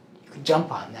could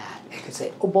jump on that. You could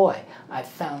say, oh boy, I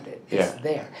found it. It's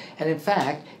there. And in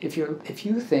fact, if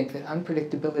you think that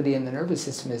unpredictability in the nervous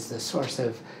system is the source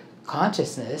of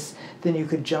consciousness, then you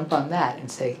could jump on that and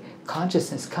say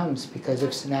consciousness comes because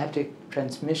of synaptic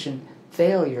transmission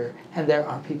failure. And there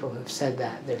are people who've said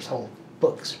that. There's whole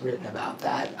books written about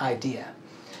that idea.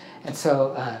 And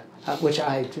so, which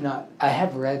I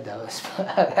have read those,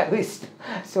 at least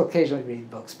still occasionally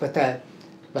read books, but I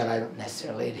don't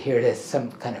necessarily adhere to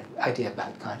some kind of idea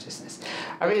about consciousness.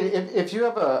 I mean, if you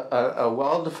have a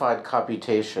well-defined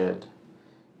computation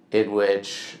in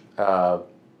which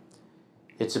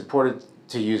it's important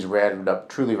to use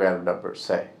truly random numbers,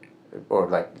 say, or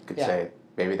like you could say,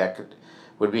 maybe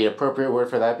would be an appropriate word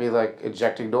for that be like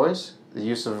injecting noise, the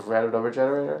use of a random number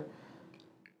generator?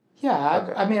 Yeah,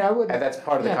 Okay. I mean, I would. And that's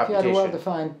part of the If you computation. had a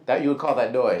well-defined. That you would call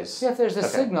that noise. Yeah, if there's a Okay.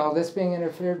 signal that's being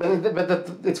interfered with. But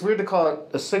it's weird to call it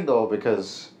a signal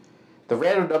because the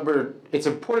random number. It's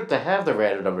important to have the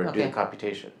random number to do the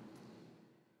computation.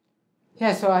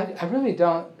 Yeah, so I really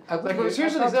don't.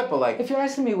 Here's an example. Like, if you're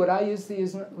asking me, would I use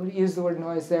the word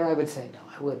noise there? I would say no.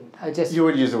 I wouldn't. You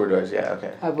would use the word noise. Yeah.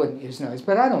 Okay. I wouldn't use noise,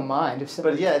 but I don't mind if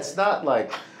somebody. But yeah, it's not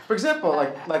like, for example,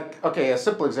 okay, a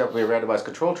simple example would be a randomized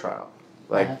control trial.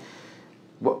 Like,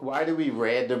 why do we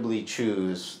randomly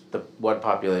choose the one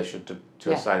population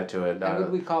to assign it to it?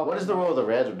 Would we call what is the role of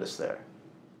the randomness there?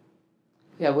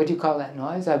 Yeah, would you call that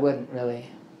noise? I wouldn't really.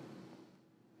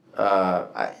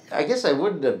 I guess I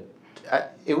wouldn't have.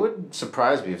 It wouldn't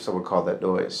surprise me if someone called that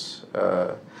noise.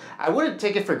 I wouldn't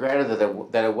take it for granted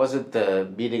that it wasn't the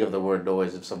meaning of the word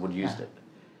noise if someone used it.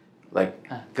 Like,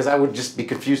 because I would just be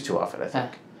confused too often, I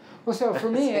think. Well, so for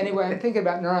me, anyway, I'm thinking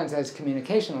about neurons as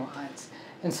communication lines.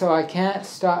 And so I can't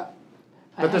stop.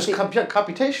 But there's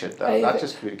computation, not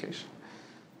just communication.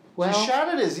 Well, so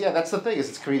shouted is, that's the thing, is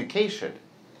it's communication,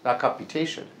 not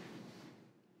computation.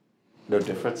 No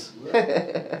difference.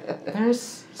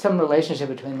 There's some relationship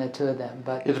between the two of them,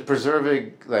 but it's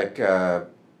preserving,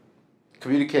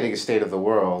 communicating a state of the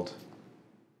world,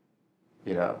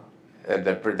 and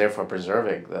therefore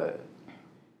preserving the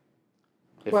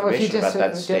information about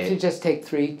that state. If you just take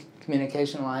 3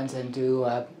 communication lines and do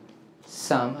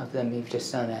some of them, you've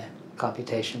just done a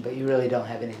computation, but you really don't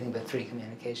have anything but 3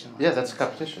 communication lines. Yeah, that's a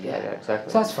computation. Yeah,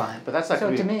 exactly. So that's fine. But that's not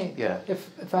so to me. Yeah.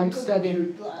 If I'm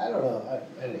studying, I don't know.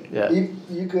 I think Yeah.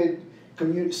 you could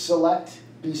be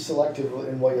selective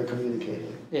in what you're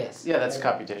communicating. Yes. Yeah, that's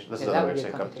computation. That's another way to say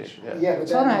computation. Yeah. But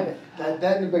So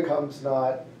then it becomes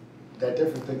not that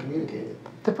different than communicating.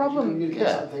 The problem. You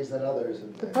communicate some things than others.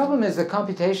 The problem is the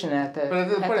computation at the. But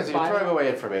the point is, you're throwing away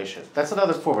information. That's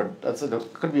another form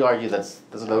of. Could be argued that's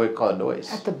another way to call it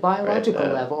noise. At the biological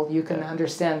level, you can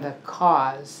understand the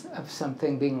cause of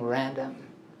something being random,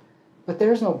 but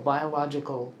there's no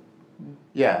biological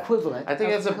equivalent. I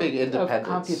think that's a big independence.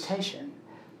 Of computation.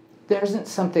 There isn't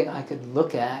something I could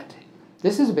look at.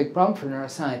 This is a big problem for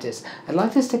neuroscientists. I'd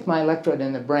like to stick my electrode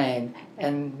in the brain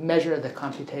and measure the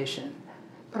computation,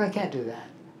 but I can't do that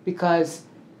because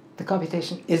the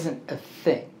computation isn't a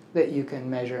thing that you can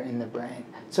measure in the brain.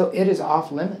 So it is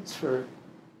off limits for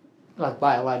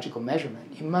biological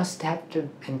measurement. You must have to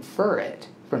infer it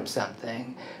from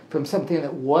something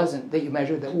that you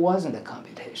measured that wasn't a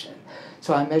computation.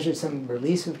 So I measured some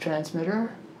release of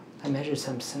transmitter, I measured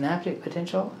some synaptic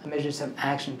potential, I measured some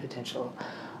action potential.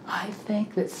 I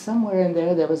think that somewhere in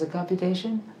there was a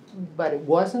computation, but it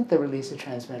wasn't the release of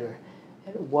transmitter,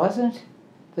 and it wasn't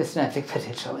the synaptic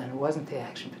potential, and it wasn't the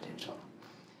action potential.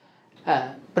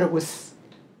 But it was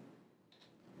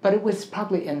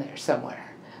probably in there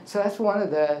somewhere. So that's one of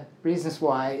the reasons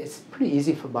why it's pretty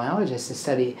easy for biologists to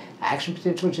study action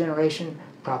potential generation,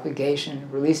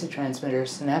 propagation, release of transmitter,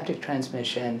 synaptic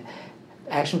transmission,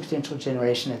 action potential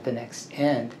generation at the next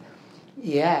end.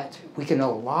 Yet, we can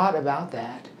know a lot about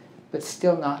that, but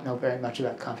still not know very much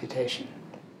about computation.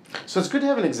 So it's good to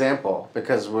have an example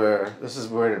because we're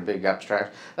in a big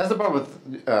abstract. That's the problem with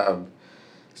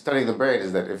studying the brain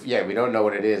is that if we don't know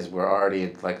what it is, we're already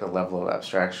at a level of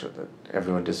abstraction that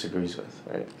everyone disagrees with,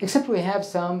 right? Except we have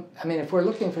some. I mean, if we're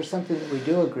looking for something that we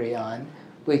do agree on,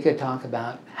 we could talk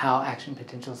about how action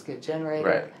potentials get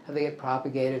generated, how they get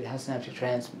propagated, how synaptic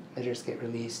transmitters get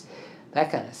released, that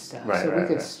kind of stuff. We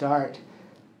could start.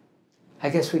 I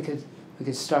guess we could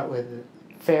start with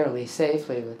fairly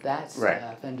safely with that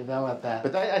stuff and develop a.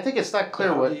 But I think it's not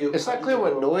clear what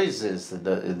noise is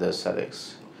in those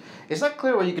settings. It's not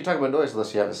clear when you can talk about noise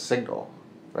unless you have a signal,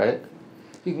 right?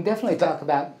 You can definitely talk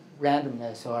about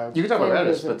randomness or. You can talk about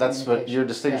randomness, but that's what you're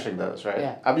distinguishing those, right?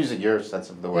 Yeah. I'm using your sense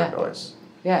of the word noise.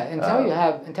 Yeah,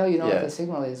 until you know what the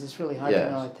signal is, it's really hard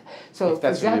to know it. So, for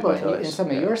example, in some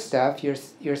of your stuff,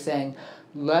 you're saying,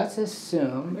 let's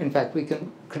assume, in fact, we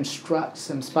can construct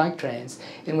some spike trains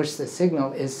in which the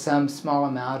signal is some small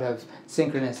amount of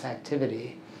synchronous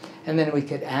activity, and then we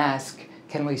could ask,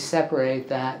 can we separate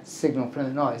that signal from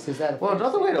the noise? Is that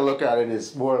another way to look at it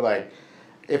is more like,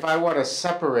 if I want to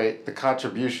separate the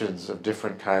contributions of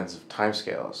different kinds of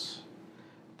timescales,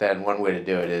 then one way to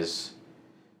do it is.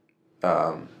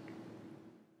 I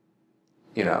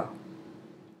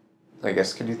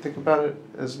guess, can you think about it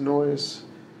as noise?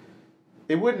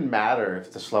 It wouldn't matter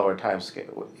if the slower time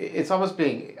scale. It's almost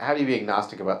how do you be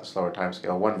agnostic about the slower time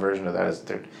scale? One version of that is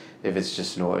if it's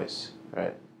just noise,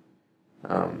 right?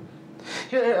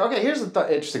 Here's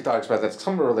the interesting thought experiment that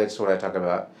somewhat relates to what I talk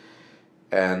about.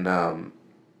 And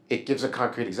it gives a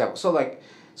concrete example. So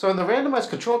in the randomized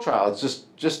control trial, it's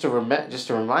just to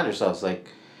remind ourselves, like,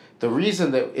 the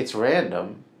reason that it's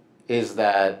random is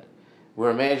that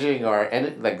we're imagining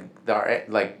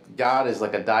like God is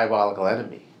like a diabolical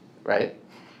enemy, right?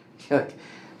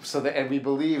 And we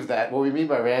believe that what we mean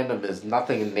by random is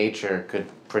nothing in nature could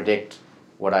predict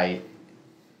my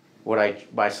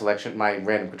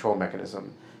random control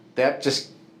mechanism. That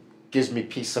just gives me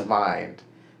peace of mind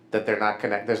that they're not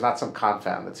there's not some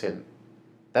confound that's hidden.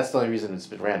 That's the only reason it's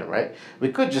been random, right?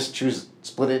 We could just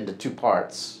split it into two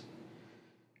parts.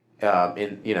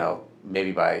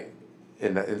 Maybe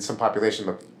in some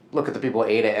population, look at the people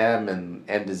A to M and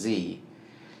N to Z.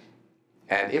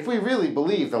 And if we really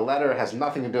believe the letter has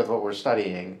nothing to do with what we're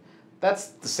studying, that's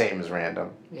the same as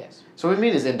random. Yes. So what we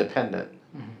mean is independent,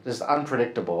 just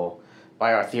unpredictable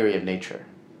by our theory of nature,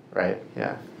 right?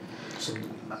 Yeah. So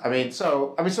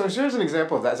here's an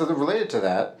example of that. So related to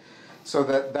that, so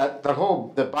that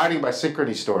the binding by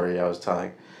synchrony story I was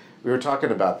telling, we were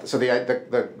talking about. So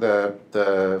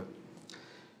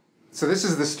so this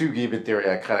is the Stu Giebel theory.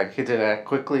 I kind of hinted at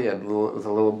quickly and with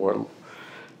a little more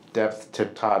depth to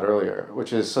Todd earlier,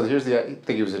 which is, so here's the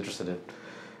thing he was interested in.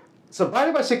 So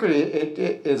binding by synchrony, it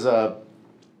is for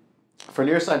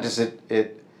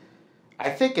neuroscientists, I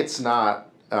think it's not,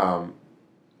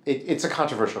 it's a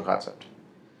controversial concept.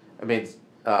 I mean,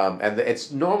 and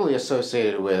it's normally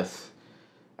associated with,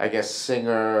 I guess,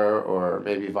 Singer or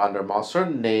maybe von der Waals,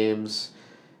 certain names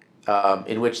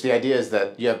in which the idea is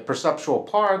that you have perceptual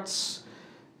parts,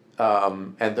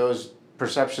 and those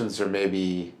perceptions are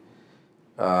maybe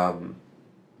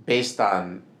based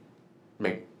on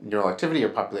neural activity or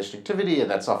population activity, and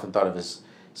that's often thought of as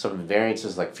some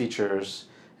variances like features,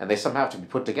 and they somehow have to be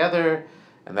put together,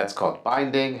 and that's called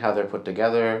binding, how they're put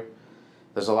together.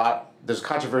 There's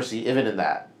controversy even in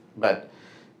that, but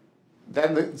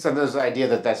then there's the idea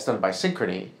that that's done by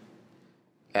synchrony,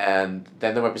 and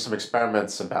then there might be some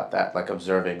experiments about that, like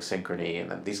observing synchrony,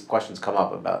 and then these questions come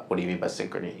up about what do you mean by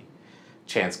synchrony?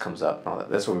 Chance comes up and all that.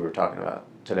 That's what we were talking about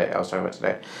today. I was talking about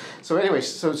today. So anyway,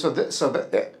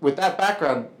 with that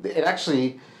background, it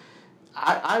actually,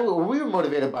 we were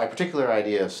motivated by a particular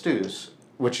idea of Stu's,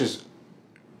 which is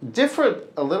different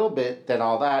a little bit than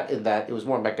all that in that it was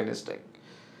more mechanistic.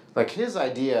 Like his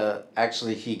idea,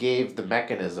 actually, he gave the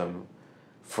mechanism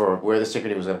for where the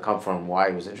synchrony was going to come from, why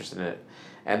he was interested in it.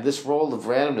 And this role of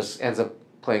randomness ends up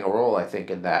playing a role, I think,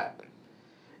 in that.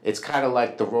 It's kind of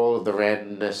like the role of the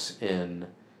randomness in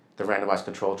the randomized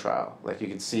control trial. Like you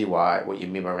can see what you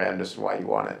mean by randomness and why you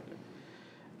want it.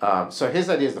 So his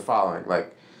idea is the following.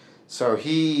 Like, so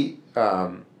this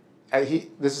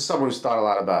is someone who's thought a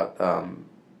lot about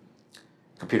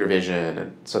computer vision,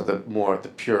 and so the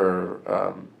pure,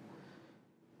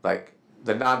 like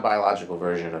the non-biological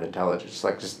version of intelligence,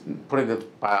 like just putting the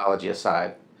biology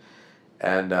aside,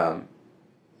 and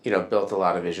built a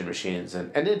lot of vision machines,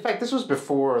 and in fact this was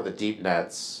before the deep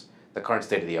nets, the current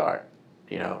state of the art,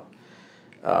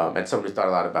 and someone who thought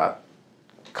a lot about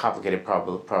complicated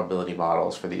probability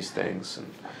models for these things,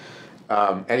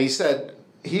 and he said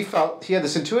he felt he had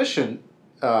this intuition,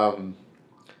 and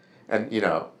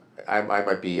I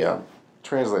might be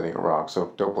translating it wrong,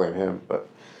 so don't blame him, but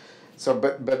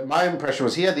my impression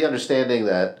was he had the understanding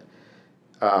that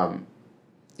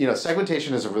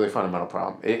segmentation is a really fundamental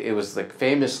problem. It was like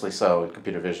famously so in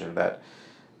computer vision that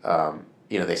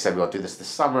they said we'll do this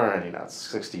summer, and it's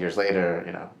 60 years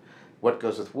later, what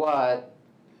goes with what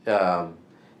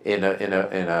in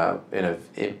a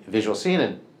visual scene,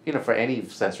 and for any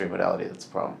sensory modality that's a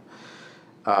problem,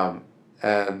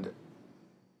 and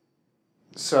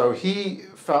so he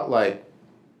felt like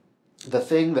the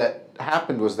thing that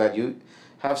happened was that you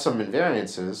have some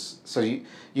invariances, so you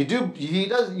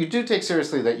do take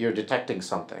seriously that you're detecting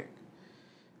something,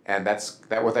 and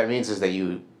what that means is that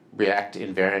you react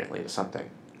invariantly to something,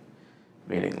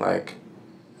 meaning like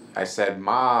I said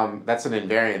mom, that's an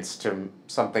invariance to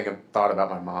something I thought about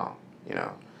my mom,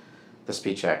 the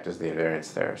speech act is the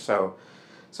invariance there. So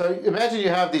imagine you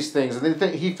have these things, and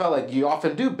then he felt like you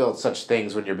often do build such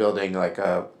things when you're building like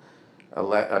a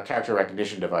character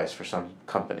recognition device for some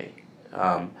company.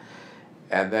 But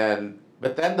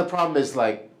then the problem is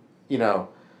like, the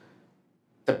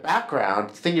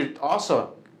background thing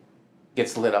also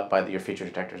gets lit up by your feature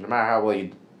detectors, no matter how well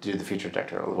you do the feature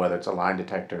detector, whether it's a line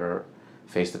detector or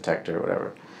face detector or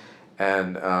whatever.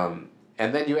 And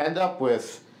then you end up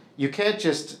with, you can't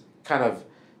just kind of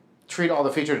treat all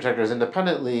the feature detectors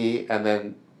independently and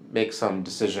then make some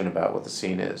decision about what the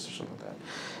scene is or something like that.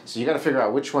 So you got to figure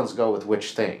out which ones go with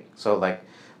which thing. So like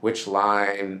which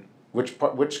line, which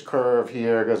curve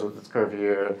here goes with this curve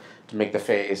here to make the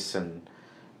face, and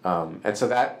And so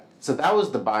that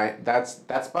was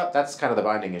that's kind of the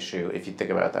binding issue if you think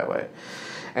about it that way.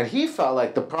 And he felt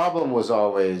like the problem was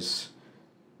always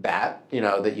that,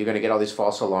 that you're going to get all these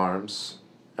false alarms,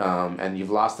 and you've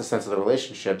lost the sense of the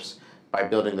relationships by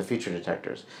building the feature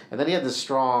detectors. And then he had this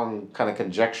strong kind of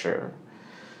conjecture,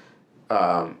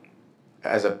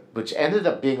 which ended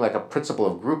up being like a principle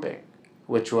of grouping,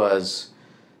 which was,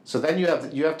 so then you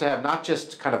have to have not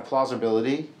just kind of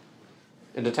plausibility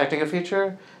in detecting a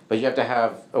feature, but you have to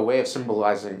have a way of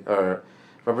symbolizing or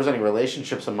representing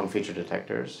relationships among feature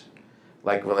detectors,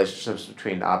 like relationships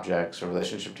between objects or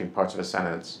relationships between parts of a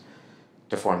sentence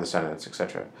to form the sentence,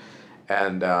 etc.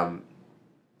 And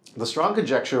the strong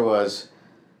conjecture was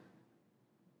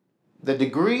the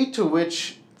degree to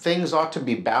which things ought to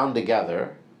be bound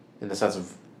together, in the sense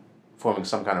of forming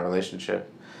some kind of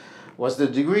relationship, was the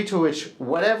degree to which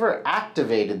whatever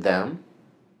activated them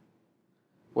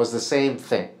was the same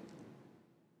thing.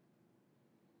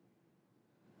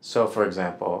 So, for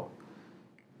example,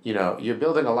 you're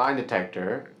building a line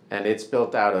detector, and it's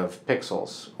built out of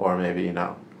pixels, or maybe,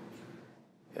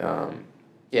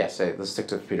 let's stick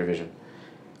to computer vision.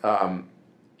 And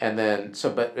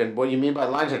what you mean by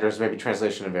line detector is maybe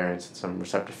translation invariance in some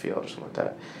receptor field or something like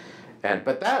that.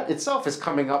 But that itself is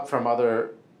coming up from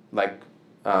other, like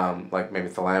maybe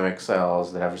thalamic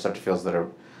cells that have receptor fields that are,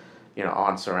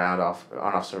 on surround, off,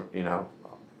 on off,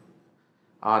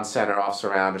 on center, off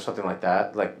surround, or something like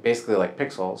that, like basically like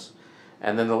pixels.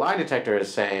 And then the line detector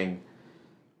is saying,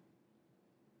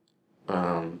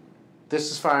 this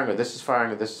is firing, or this is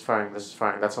firing, or this is firing, this is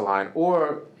firing, that's a line,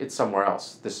 or it's somewhere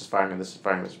else. This is firing, and this is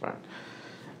firing, this is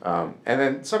firing. And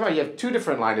then somehow you have two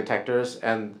different line detectors,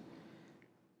 and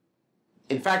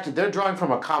in fact, they're drawing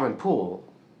from a common pool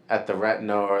at the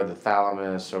retina or the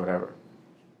thalamus or whatever.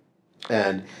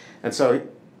 And so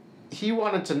he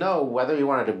wanted to know whether he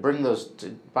wanted to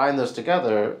bind those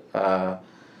together,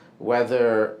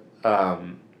 whether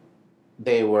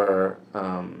they were,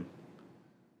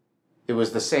 it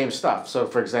was the same stuff. So,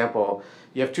 for example,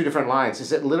 you have two different lines.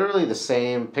 Is it literally the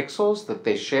same pixels that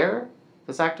they share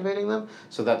that's activating them?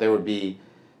 So that there would be,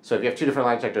 so if you have two different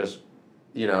line detectors,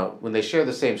 when they share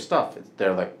the same stuff,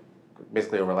 they're like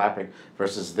basically overlapping,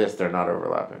 versus this, they're not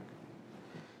overlapping.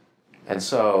 And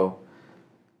so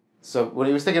when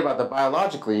he was thinking about that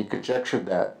biologically, he conjectured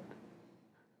that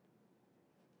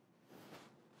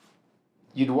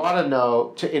you'd want to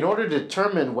know, in order to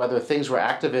determine whether things were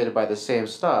activated by the same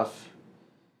stuff,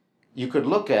 you could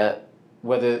look at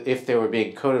if they were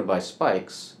being coded by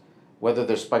spikes, whether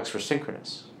their spikes were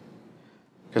synchronous.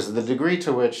 Because the degree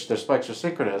to which their spikes are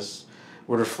synchronous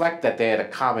would reflect that they had a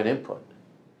common input,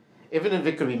 even if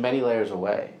it could be many layers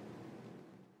away.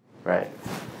 Right?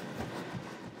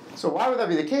 So why would that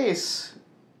be the case?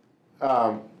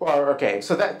 So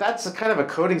that's a kind of a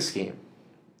coding scheme.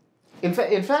 In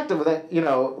fact, that's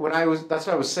what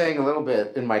I was saying a little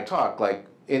bit in my talk, like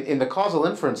in the causal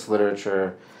inference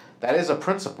literature, that is a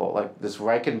principle, like this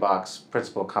Reichenbach's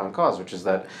principle of common cause, which is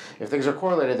that if things are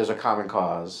correlated, there's a common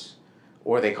cause,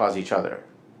 or they cause each other.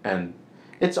 And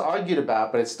it's argued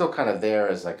about, but it's still kind of there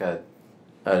as like a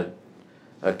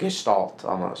gestalt,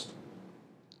 almost.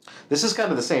 This is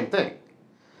kind of the same thing.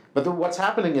 But what's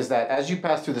happening is that as you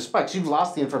pass through the spikes, you've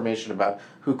lost the information about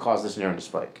who caused this neuron to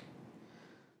spike.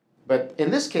 But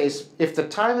in this case, if the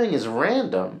timing is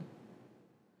random,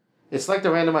 it's like the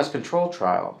randomized control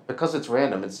trial. Because it's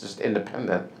random, it's just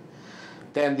independent.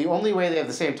 Then the only way they have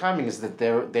the same timing is that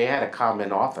they had a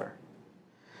common author.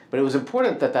 But it was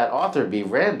important that that author be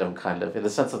random, kind of, in the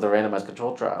sense of the randomized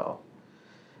control trial.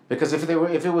 Because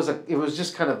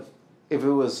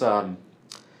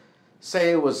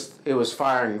say it was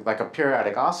firing like a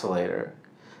periodic oscillator,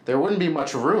 there wouldn't be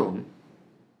much room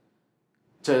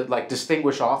to like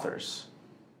distinguish authors.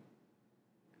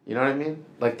 You know what I mean?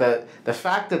 Like the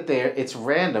fact that it's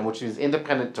random, which is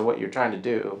independent to what you're trying to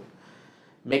do,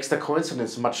 makes the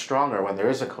coincidence much stronger when there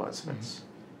is a coincidence.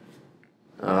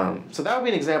 So that would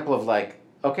be an example of like,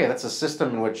 okay, that's a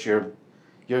system in which you're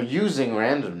using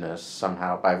randomness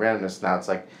somehow. By randomness now,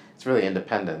 it's really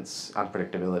independence,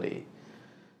 unpredictability,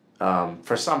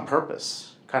 for some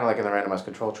purpose, kind of like in the randomized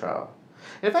control trial.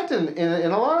 In fact,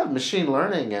 in a lot of machine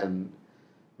learning and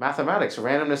mathematics,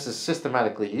 randomness is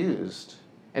systematically used,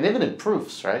 and even in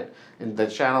proofs, right? In the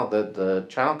channel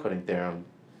coding theorem,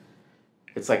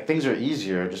 it's like things are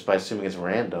easier just by assuming it's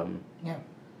random. Yeah.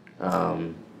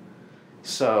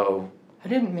 So I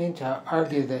didn't mean to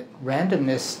argue that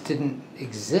randomness didn't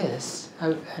exist.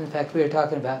 In fact, we were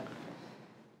talking about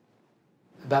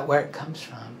where it comes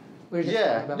from. But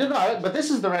this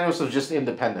is the randomness of just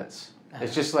independence.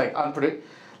 It's just like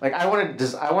Like I want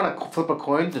to flip a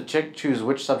coin to choose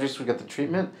which subjects would get the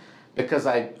treatment, because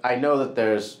I know that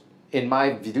there's, in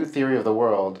my theory of the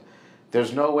world,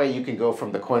 there's no way you can go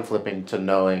from the coin flipping to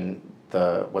knowing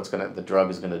the drug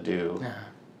is gonna do,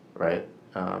 right?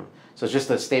 So it's just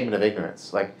a statement of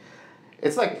ignorance. Like,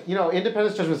 it's like, you know,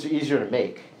 independence judgments are easier to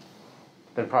make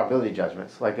than probability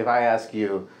judgments. Like if I ask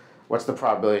you, what's the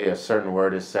probability a certain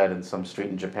word is said in some street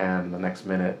in Japan the next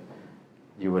minute,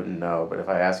 you wouldn't know. But if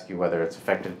I ask you whether it's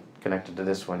connected to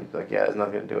this one, you'd be like, yeah, it's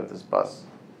nothing to do with this bus.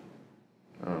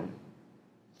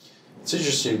 It's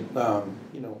interesting,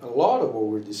 you know, a lot of what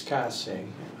we're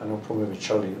discussing, I know probably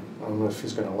Charlie, I don't know if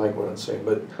he's going to like what I'm saying,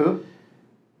 but Who?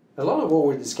 a lot of what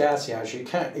we're discussing actually,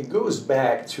 it goes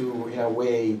back to, in a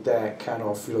way, that kind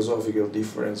of philosophical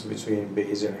difference between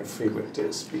Bayesian and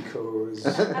frequentist, because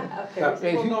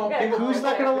people know, who's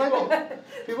not going to like it?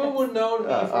 People would know me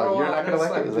for a while. You're not going to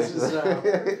like it. This is,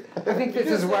 I think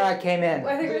this is where I came in.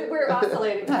 I think we're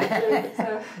oscillating.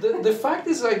 So. The fact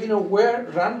is, like, you know, where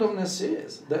randomness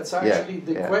is. That's actually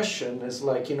the question. Is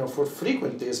like, you know, for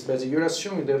frequentists, but you're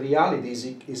assuming the reality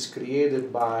is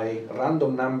created by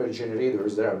random number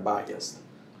generators that are biased.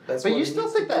 That's but you still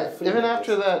think that, even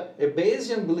after that... A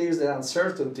Bayesian believes that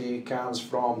uncertainty comes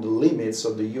from the limits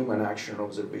of the human action,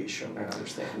 observation, and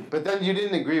understanding. But then you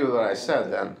didn't agree with what I said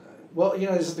then. Well, you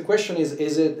know, the question is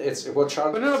it's what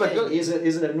Charles is saying,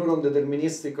 is it a neuron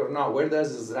deterministic or not? Where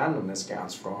does this randomness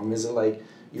comes from? Is it like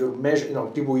your measure, you know,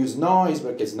 people use noise,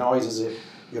 because noise is it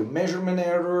your measurement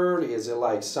error? Is it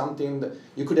like something that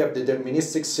you could have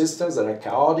deterministic systems that are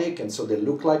chaotic and so they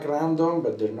look like random,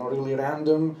 but they're not really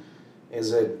random?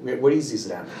 Is it, what is this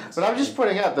randomness? But I'm just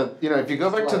pointing out that, you know, if you go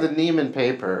back to the Niemann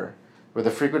paper, where the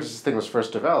frequentist thing was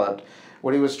first developed,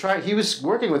 what he was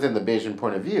working within the Bayesian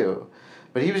point of view,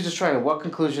 but he was just trying to, what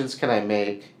conclusions can I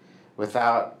make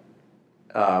without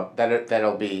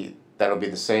that'll be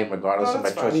the same regardless of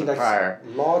my choice of prior.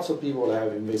 Lots of people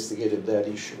have investigated that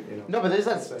issue. You know. No, but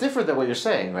that's different than what you're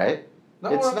saying, right?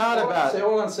 No, it's not about.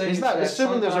 All I'm saying he's not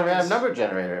assuming there's a random number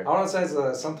generator. All I'm saying is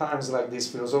that sometimes like these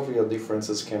philosophical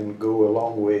differences can go a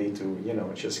long way to, you know,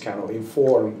 just kind of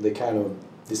inform the kind of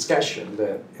discussion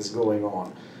that is going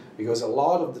on. Because a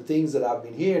lot of the things that I've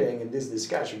been hearing in this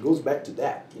discussion goes back to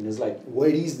that. And it's like, where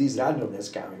is this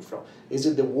randomness coming from? Is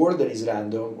it the word that is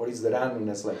random, or is the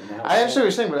randomness like now? I understand what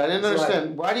you're saying, but I didn't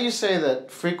understand. Why do you say that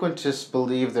frequentists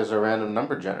believe there's a random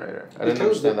number generator? I didn't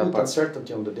understand that part. Because they put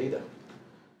uncertainty on the data.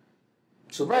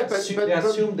 So right, they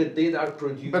assume the data are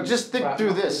produced. But just think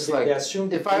through this. They assume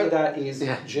the data is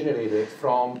generated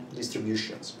from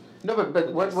distributions. No,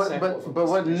 but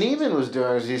what Niemann was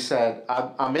doing is he said,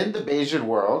 I'm in the Bayesian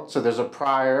world, so there's a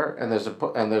prior and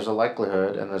there's a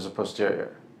likelihood and there's a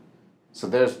posterior, so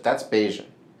that's Bayesian.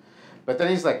 But then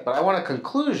he's like, but I want a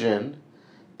conclusion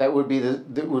that would be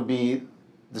the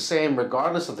same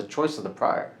regardless of the choice of the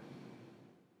prior.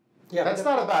 Yeah, that's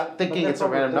not about thinking it's a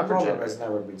random number generator. The problem has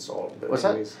never been solved. What's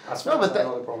that? No, but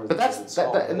that's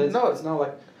no, it's not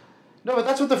like. No, but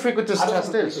that's what the frequentist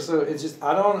test is. So it's just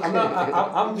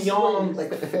I'm beyond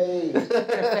like fade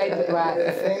to black,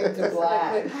 fade to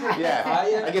black.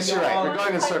 Yeah, I guess you're right. We're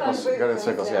going in circles. We're going in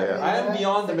circles. Yeah. I am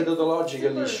beyond the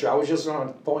methodological issue. I was just going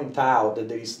to point out that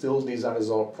there is still these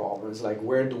unresolved problems. Like,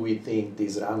 where do we think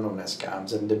this randomness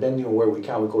comes? And depending on where we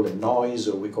come, we call it noise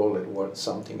or we call it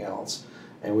something else.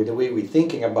 And with the way we're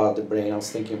thinking about the brain, I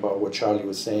was thinking about what Charlie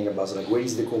was saying about like, where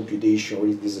is the computation, where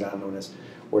is this randomness?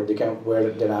 Where the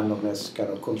randomness kind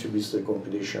of contributes to the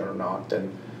computation or not,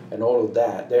 and all of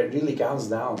that. That really comes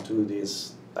down to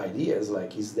these ideas,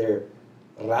 like, is there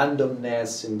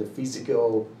randomness in the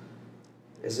physical,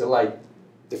 is it like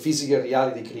the physical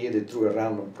reality created through a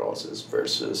random process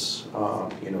versus,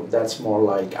 you know, that's more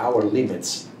like our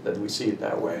limits that we see it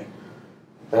that way.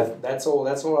 That's all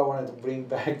I wanted to bring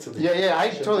back to the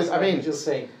I just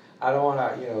saying, I don't want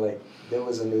to, you know, like, there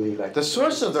wasn't really like... The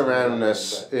source of the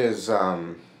randomness is,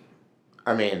 the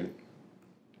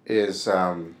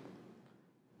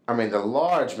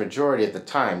large majority at the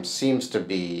time seems to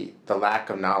be the lack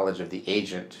of knowledge of the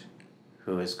agent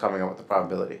who is coming up with the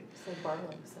probability. So Barlow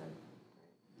said.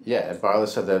 Yeah, Barlow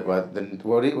said that, what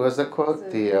was that quote?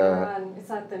 It's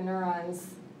not the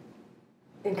neurons'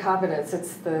 incompetence,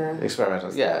 it's the...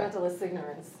 Experimentalist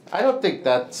ignorance. I don't think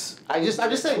that's... I'm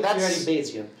just saying that's...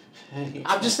 Bayesian.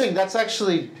 I'm just saying that's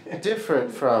actually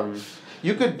different from...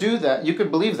 You could do that, you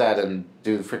could believe that and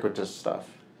do the frequentist stuff.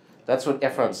 That's what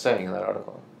Efron's saying in that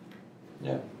article.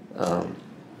 Yeah.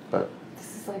 But...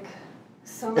 This is like...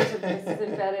 So much of this is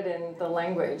embedded in the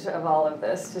language of all of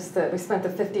this. Just that we spent the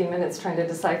 15 minutes trying to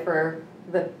decipher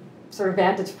the sort of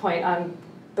vantage point on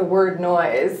the word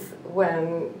noise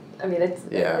when I mean, it's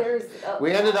there's.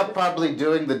 We ended up probably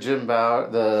doing the Jim Bauer,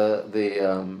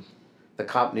 the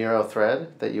comp neuro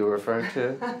thread that you were referring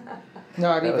to.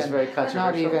 Not was very controversial.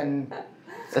 Not even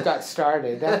got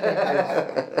started.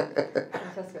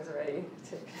 Francesco's ready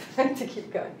to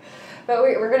keep going. But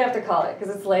we're going to have to call it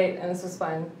because it's late and this was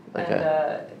fun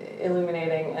and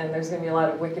illuminating, and there's going to be a lot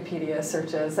of Wikipedia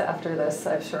searches after this,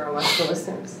 I'm sure, amongst the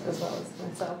listeners as well as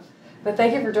myself. But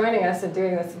thank you for joining us and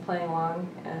doing this and playing along.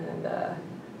 And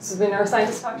this has been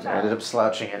Neuroscientist Talk Shop. I ended up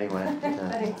slouching anyway.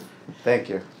 Thanks. Thank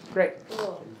you. Great.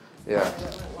 Cool. Yeah. That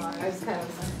went long. I just kind of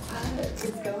was like, what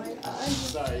is going on?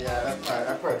 Sorry, yeah, that's fine.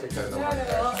 I probably took that. No.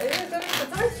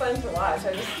 It's always fun to watch.